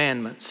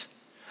commandments.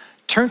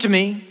 Turn to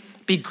me,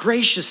 be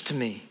gracious to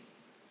me,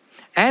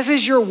 as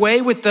is your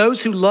way with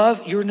those who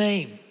love your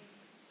name.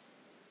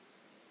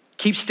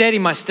 Keep steady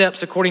my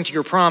steps according to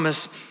your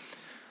promise.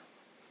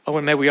 Oh,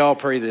 and may we all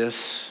pray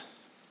this.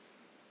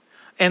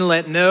 And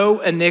let no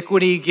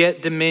iniquity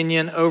get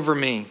dominion over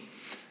me.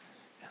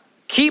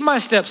 Keep my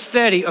steps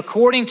steady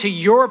according to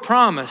your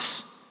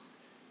promise,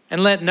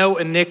 and let no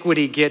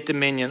iniquity get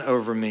dominion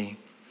over me.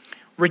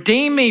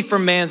 Redeem me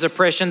from man's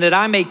oppression, that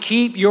I may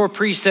keep your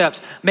precepts.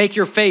 Make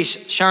your face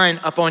shine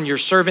upon your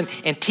servant,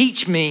 and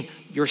teach me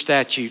your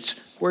statutes.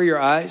 Where are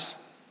your eyes?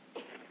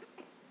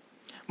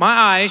 My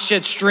eyes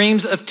shed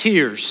streams of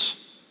tears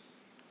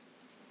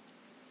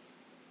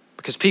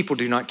because people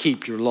do not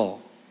keep your law.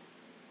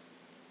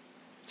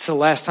 It's the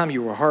last time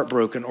you were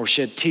heartbroken or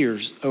shed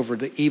tears over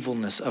the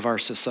evilness of our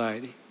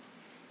society,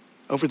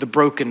 over the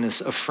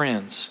brokenness of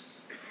friends.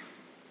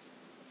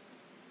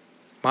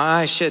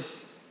 My eyes shed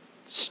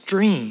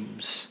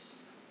streams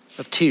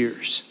of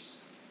tears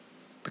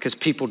because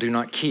people do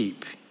not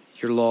keep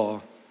your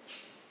law.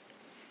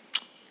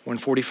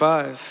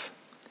 145,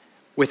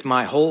 with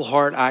my whole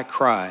heart I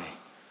cry,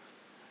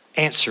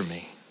 answer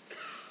me,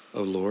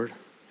 O Lord,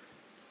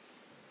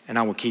 and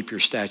I will keep your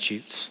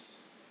statutes.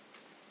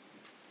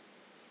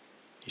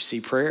 You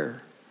see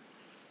prayer.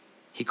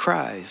 He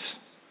cries.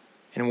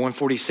 In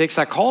 146,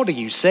 I call to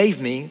you, save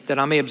me, that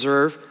I may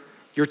observe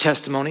your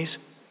testimonies.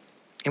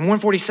 In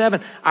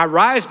 147, I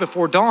rise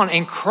before dawn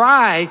and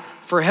cry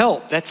for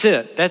help. That's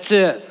it.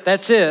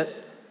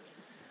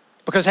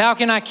 Because how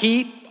can I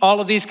keep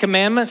all of these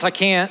commandments? I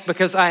can't,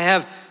 because I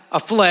have a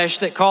flesh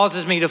that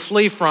causes me to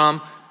flee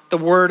from the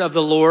word of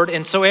the Lord.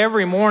 And so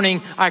every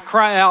morning I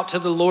cry out to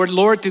the Lord,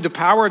 Lord, through the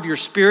power of your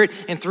Spirit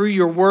and through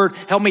your word,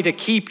 help me to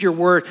keep your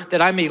word,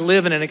 that I may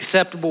live in an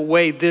acceptable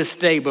way this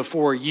day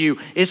before you.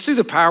 It's through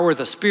the power of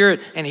the Spirit.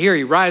 And here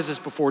he rises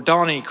before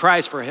dawn and he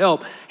cries for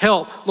help.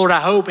 Help, Lord, I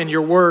hope in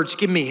your words,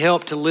 give me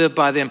help to live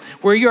by them.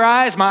 Where your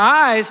eyes, my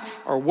eyes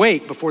are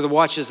awake before the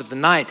watches of the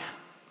night.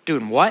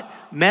 Doing what?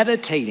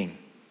 Meditating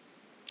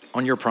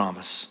on your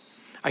promise.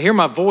 I hear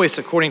my voice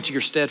according to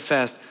your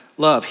steadfast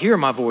love. Hear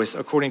my voice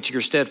according to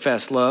your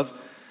steadfast love.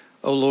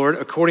 O Lord,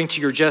 according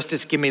to your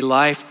justice, give me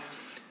life.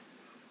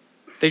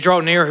 They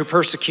draw near who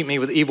persecute me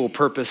with evil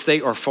purpose. They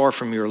are far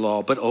from your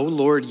law. But O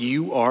Lord,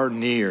 you are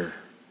near,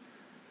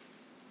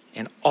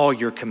 and all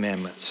your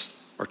commandments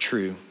are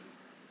true.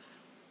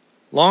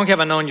 Long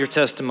have I known your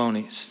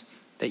testimonies,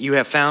 that you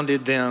have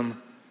founded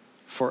them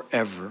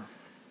forever.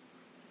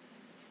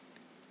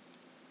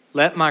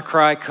 Let my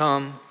cry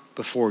come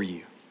before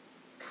you,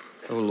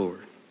 O Lord.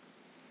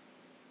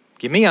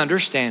 Give me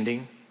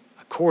understanding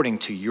according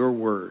to your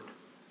word.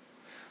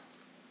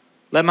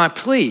 Let my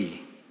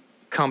plea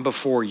come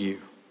before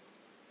you.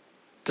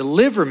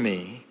 Deliver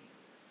me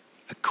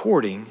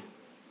according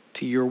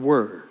to your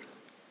word.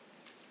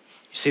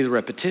 You see the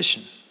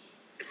repetition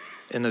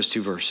in those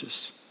two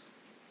verses.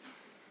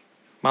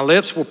 My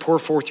lips will pour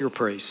forth your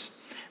praise,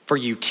 for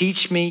you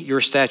teach me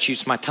your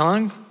statutes. My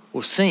tongue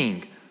will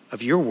sing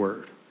of your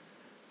word.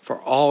 for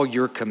all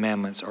your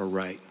commandments are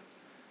right.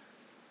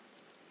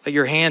 Let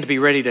your hand be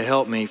ready to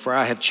help me, for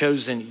I have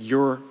chosen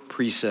your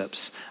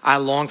precepts. I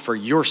long for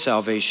your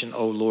salvation,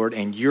 O Lord,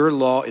 and your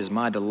law is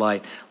my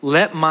delight.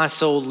 Let my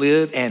soul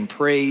live and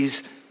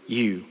praise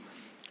you,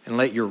 and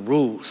let your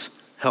rules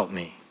help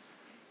me.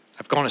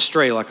 I've gone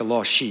astray like a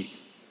lost sheep.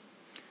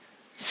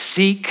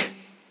 Seek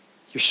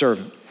your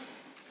servant.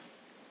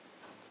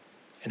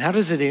 And how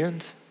does it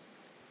end?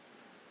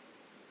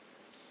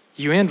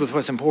 You end with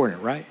what's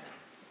important, right?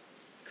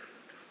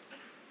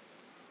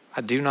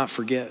 I do not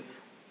forget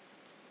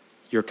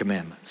your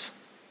commandments.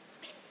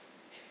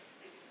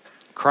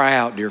 Cry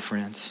out, dear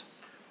friends,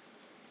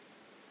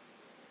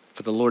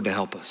 for the Lord to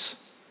help us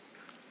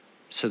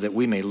so that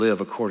we may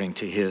live according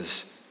to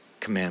his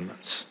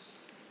commandments.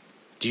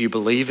 Do you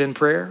believe in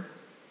prayer?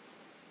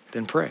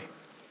 Then pray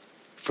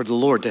for the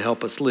Lord to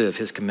help us live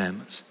his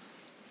commandments.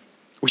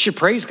 We should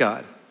praise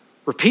God.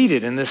 Repeat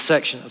it in this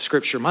section of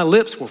Scripture. My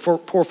lips will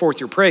pour forth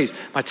your praise.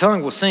 My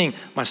tongue will sing.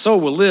 My soul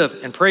will live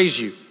and praise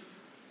you.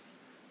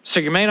 So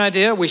your main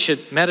idea, we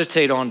should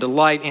meditate on,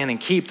 delight in,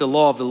 and keep the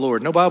law of the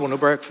Lord. No Bible, no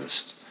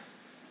breakfast.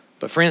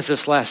 But friends,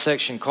 this last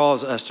section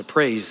calls us to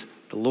praise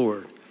the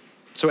Lord.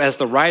 So as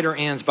the writer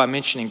ends by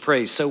mentioning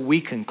praise, so we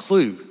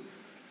conclude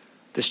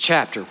this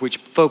chapter, which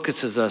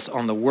focuses us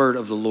on the word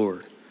of the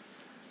Lord,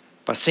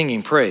 by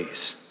singing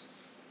praise,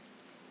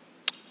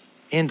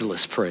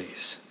 endless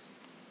praise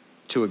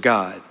to a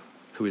God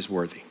who is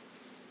worthy.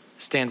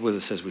 Stand with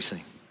us as we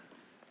sing.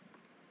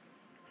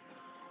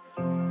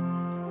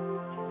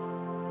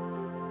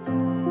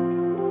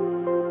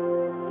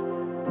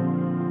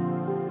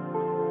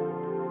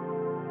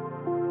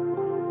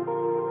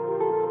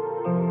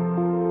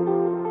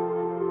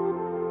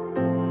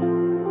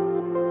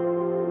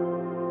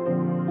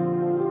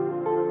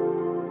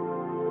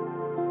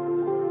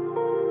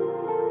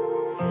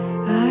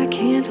 I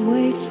can't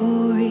wait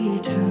for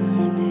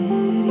eternity.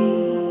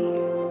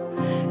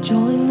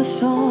 Join the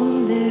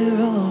song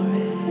they're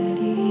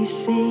already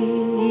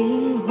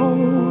singing.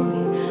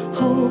 Holy,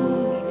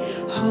 holy,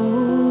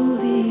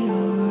 holy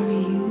are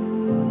you,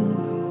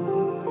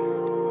 Lord.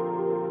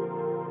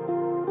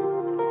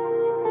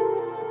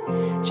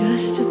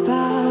 Just to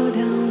bow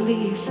down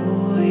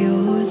before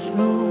your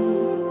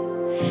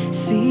throne.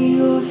 See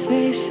your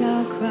face,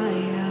 I'll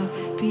cry out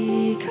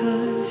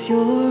because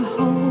you're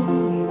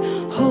holy,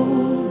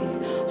 holy,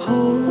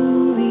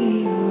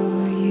 holy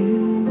are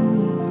you,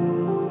 Lord.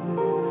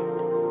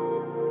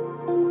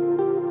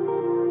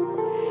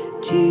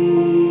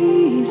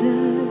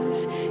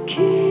 Jesus,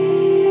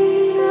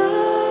 King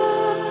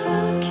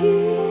of kings.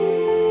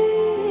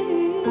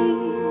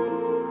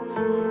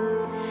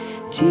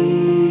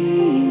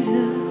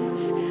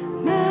 Jesus,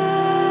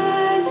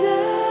 majesty.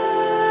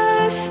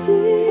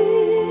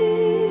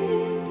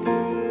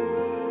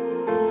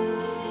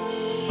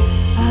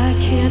 I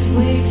can't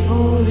wait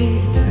for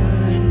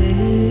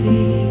eternity.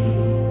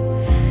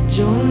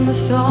 Join the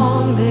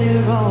song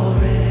they're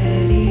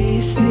already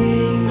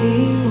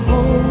singing.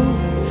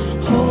 Holy,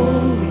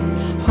 holy,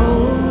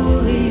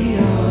 holy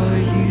are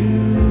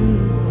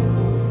you,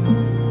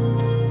 Lord.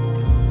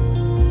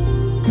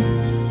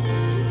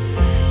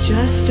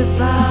 Just to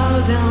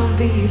bow down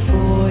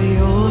before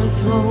your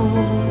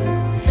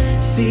throne.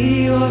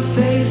 See your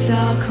face,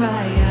 I'll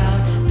cry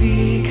out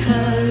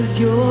because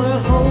you're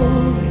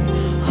holy.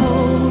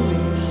 Holy,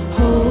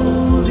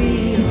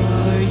 holy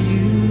are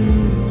you,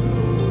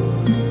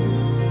 Lord.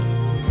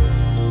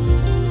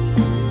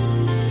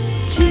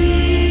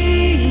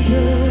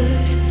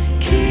 Jesus,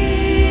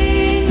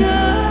 King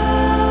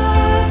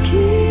of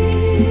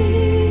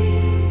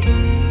kings.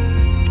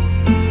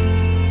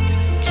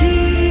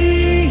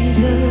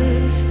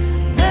 Jesus,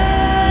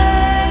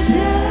 majesty.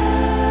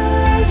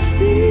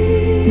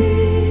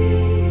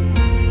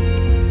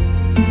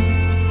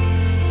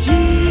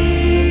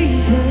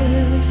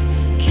 Jesus,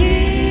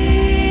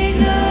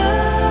 King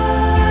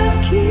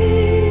of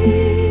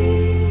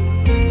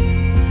kings.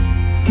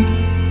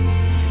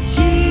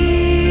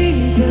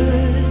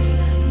 Jesus,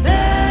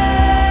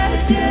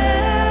 majesty.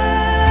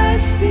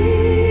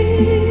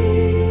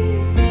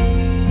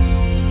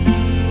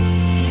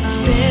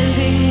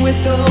 Standing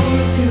with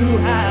those who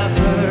have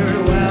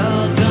heard,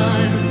 well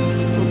done,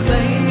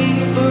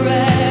 proclaiming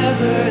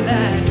forever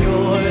that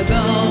you're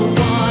the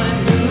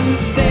one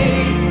who's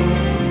faithful,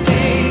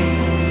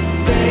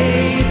 faithful,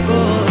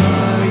 faithful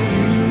are you.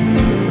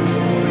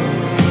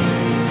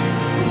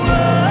 Whoa,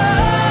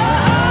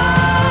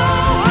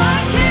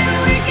 what can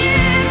we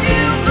give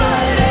you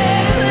but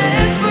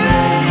endless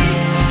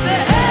praise? The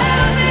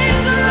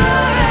heavens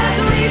roar as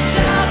we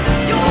shout,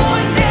 your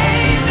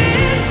name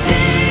is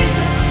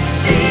Jesus,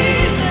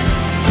 Jesus,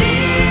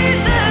 Jesus.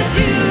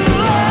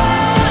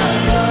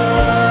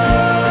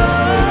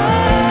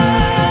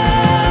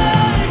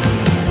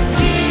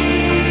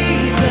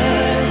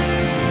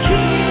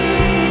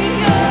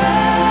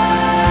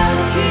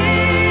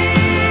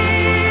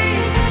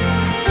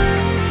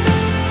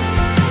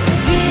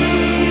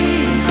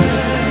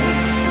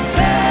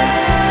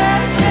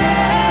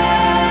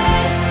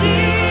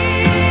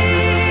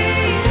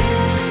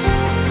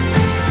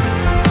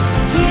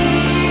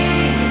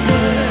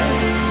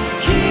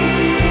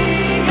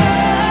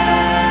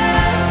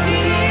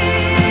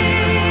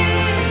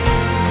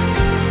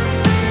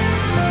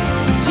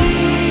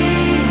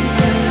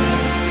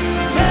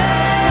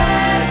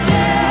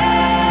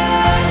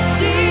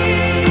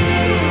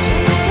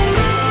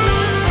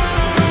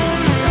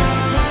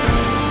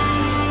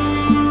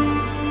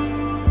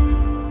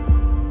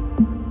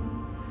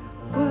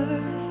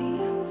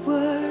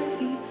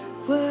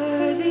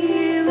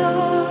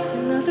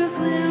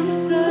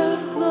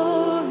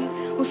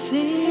 we'll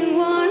sing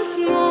once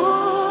more.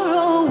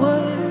 Oh,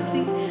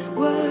 worthy,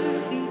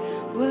 worthy,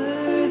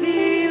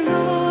 worthy,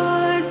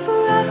 Lord,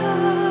 forever,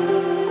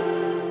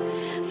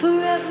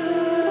 forever.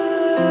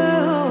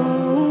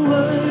 Oh,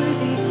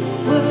 worthy,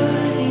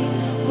 worthy,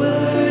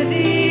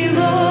 worthy,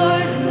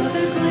 Lord,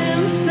 another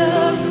glimpse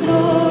of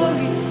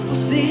glory. We'll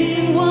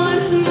sing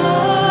once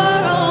more.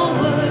 Oh,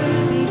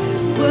 worthy,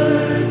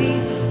 worthy,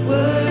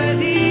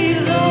 worthy,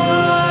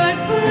 Lord,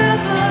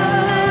 forever,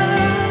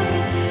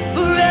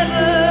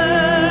 forever.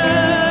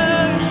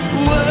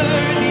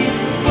 Worthy,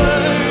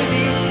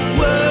 worthy,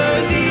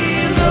 worthy,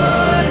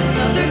 Lord,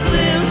 another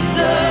glimpse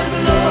of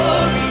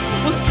glory.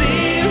 We'll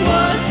sing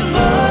once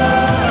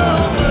more.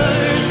 Oh,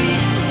 worthy,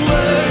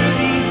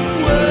 worthy,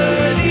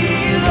 worthy,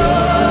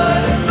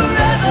 Lord,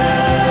 forever,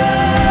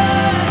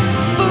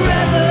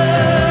 forever.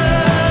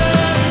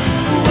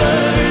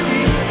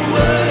 Worthy,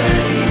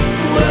 worthy,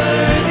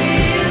 worthy,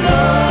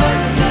 Lord,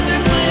 another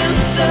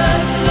glimpse of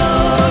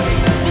glory.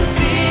 We'll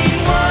sing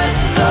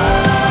once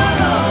more.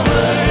 Oh,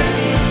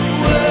 worthy,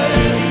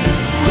 worthy,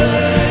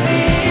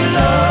 worthy,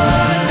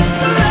 Lord,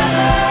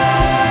 forever.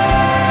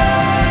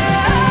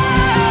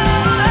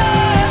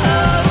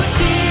 Oh,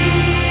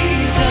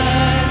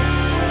 Jesus,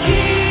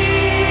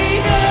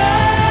 King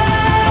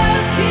of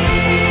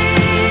Kings.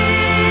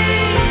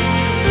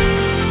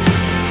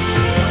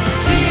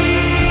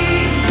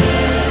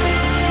 Jesus,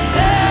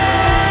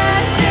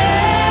 Majesty.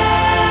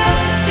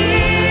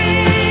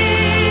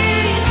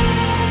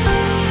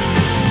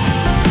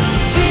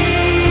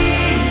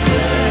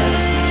 Jesus,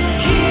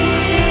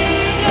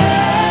 King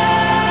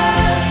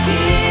of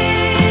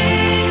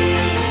Kings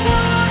and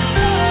Lord of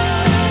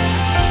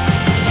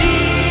Lords.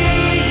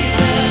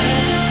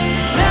 Jesus,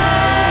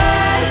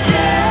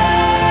 Majesty.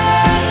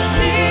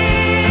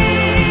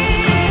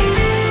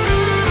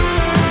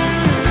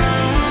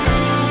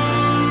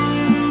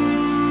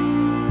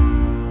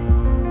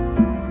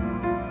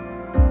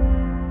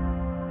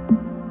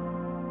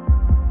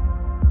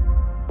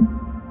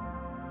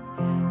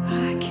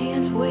 I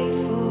can't wait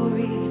for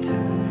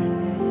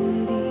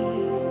eternity.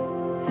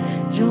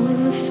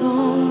 Join the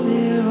song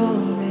they're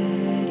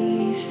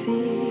already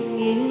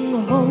singing.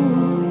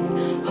 Holy,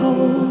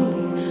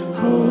 holy,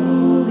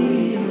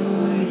 holy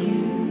are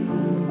you,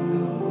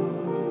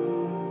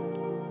 Lord.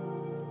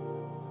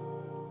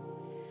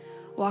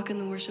 Walk in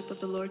the worship of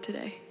the Lord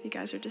today. You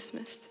guys are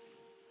dismissed.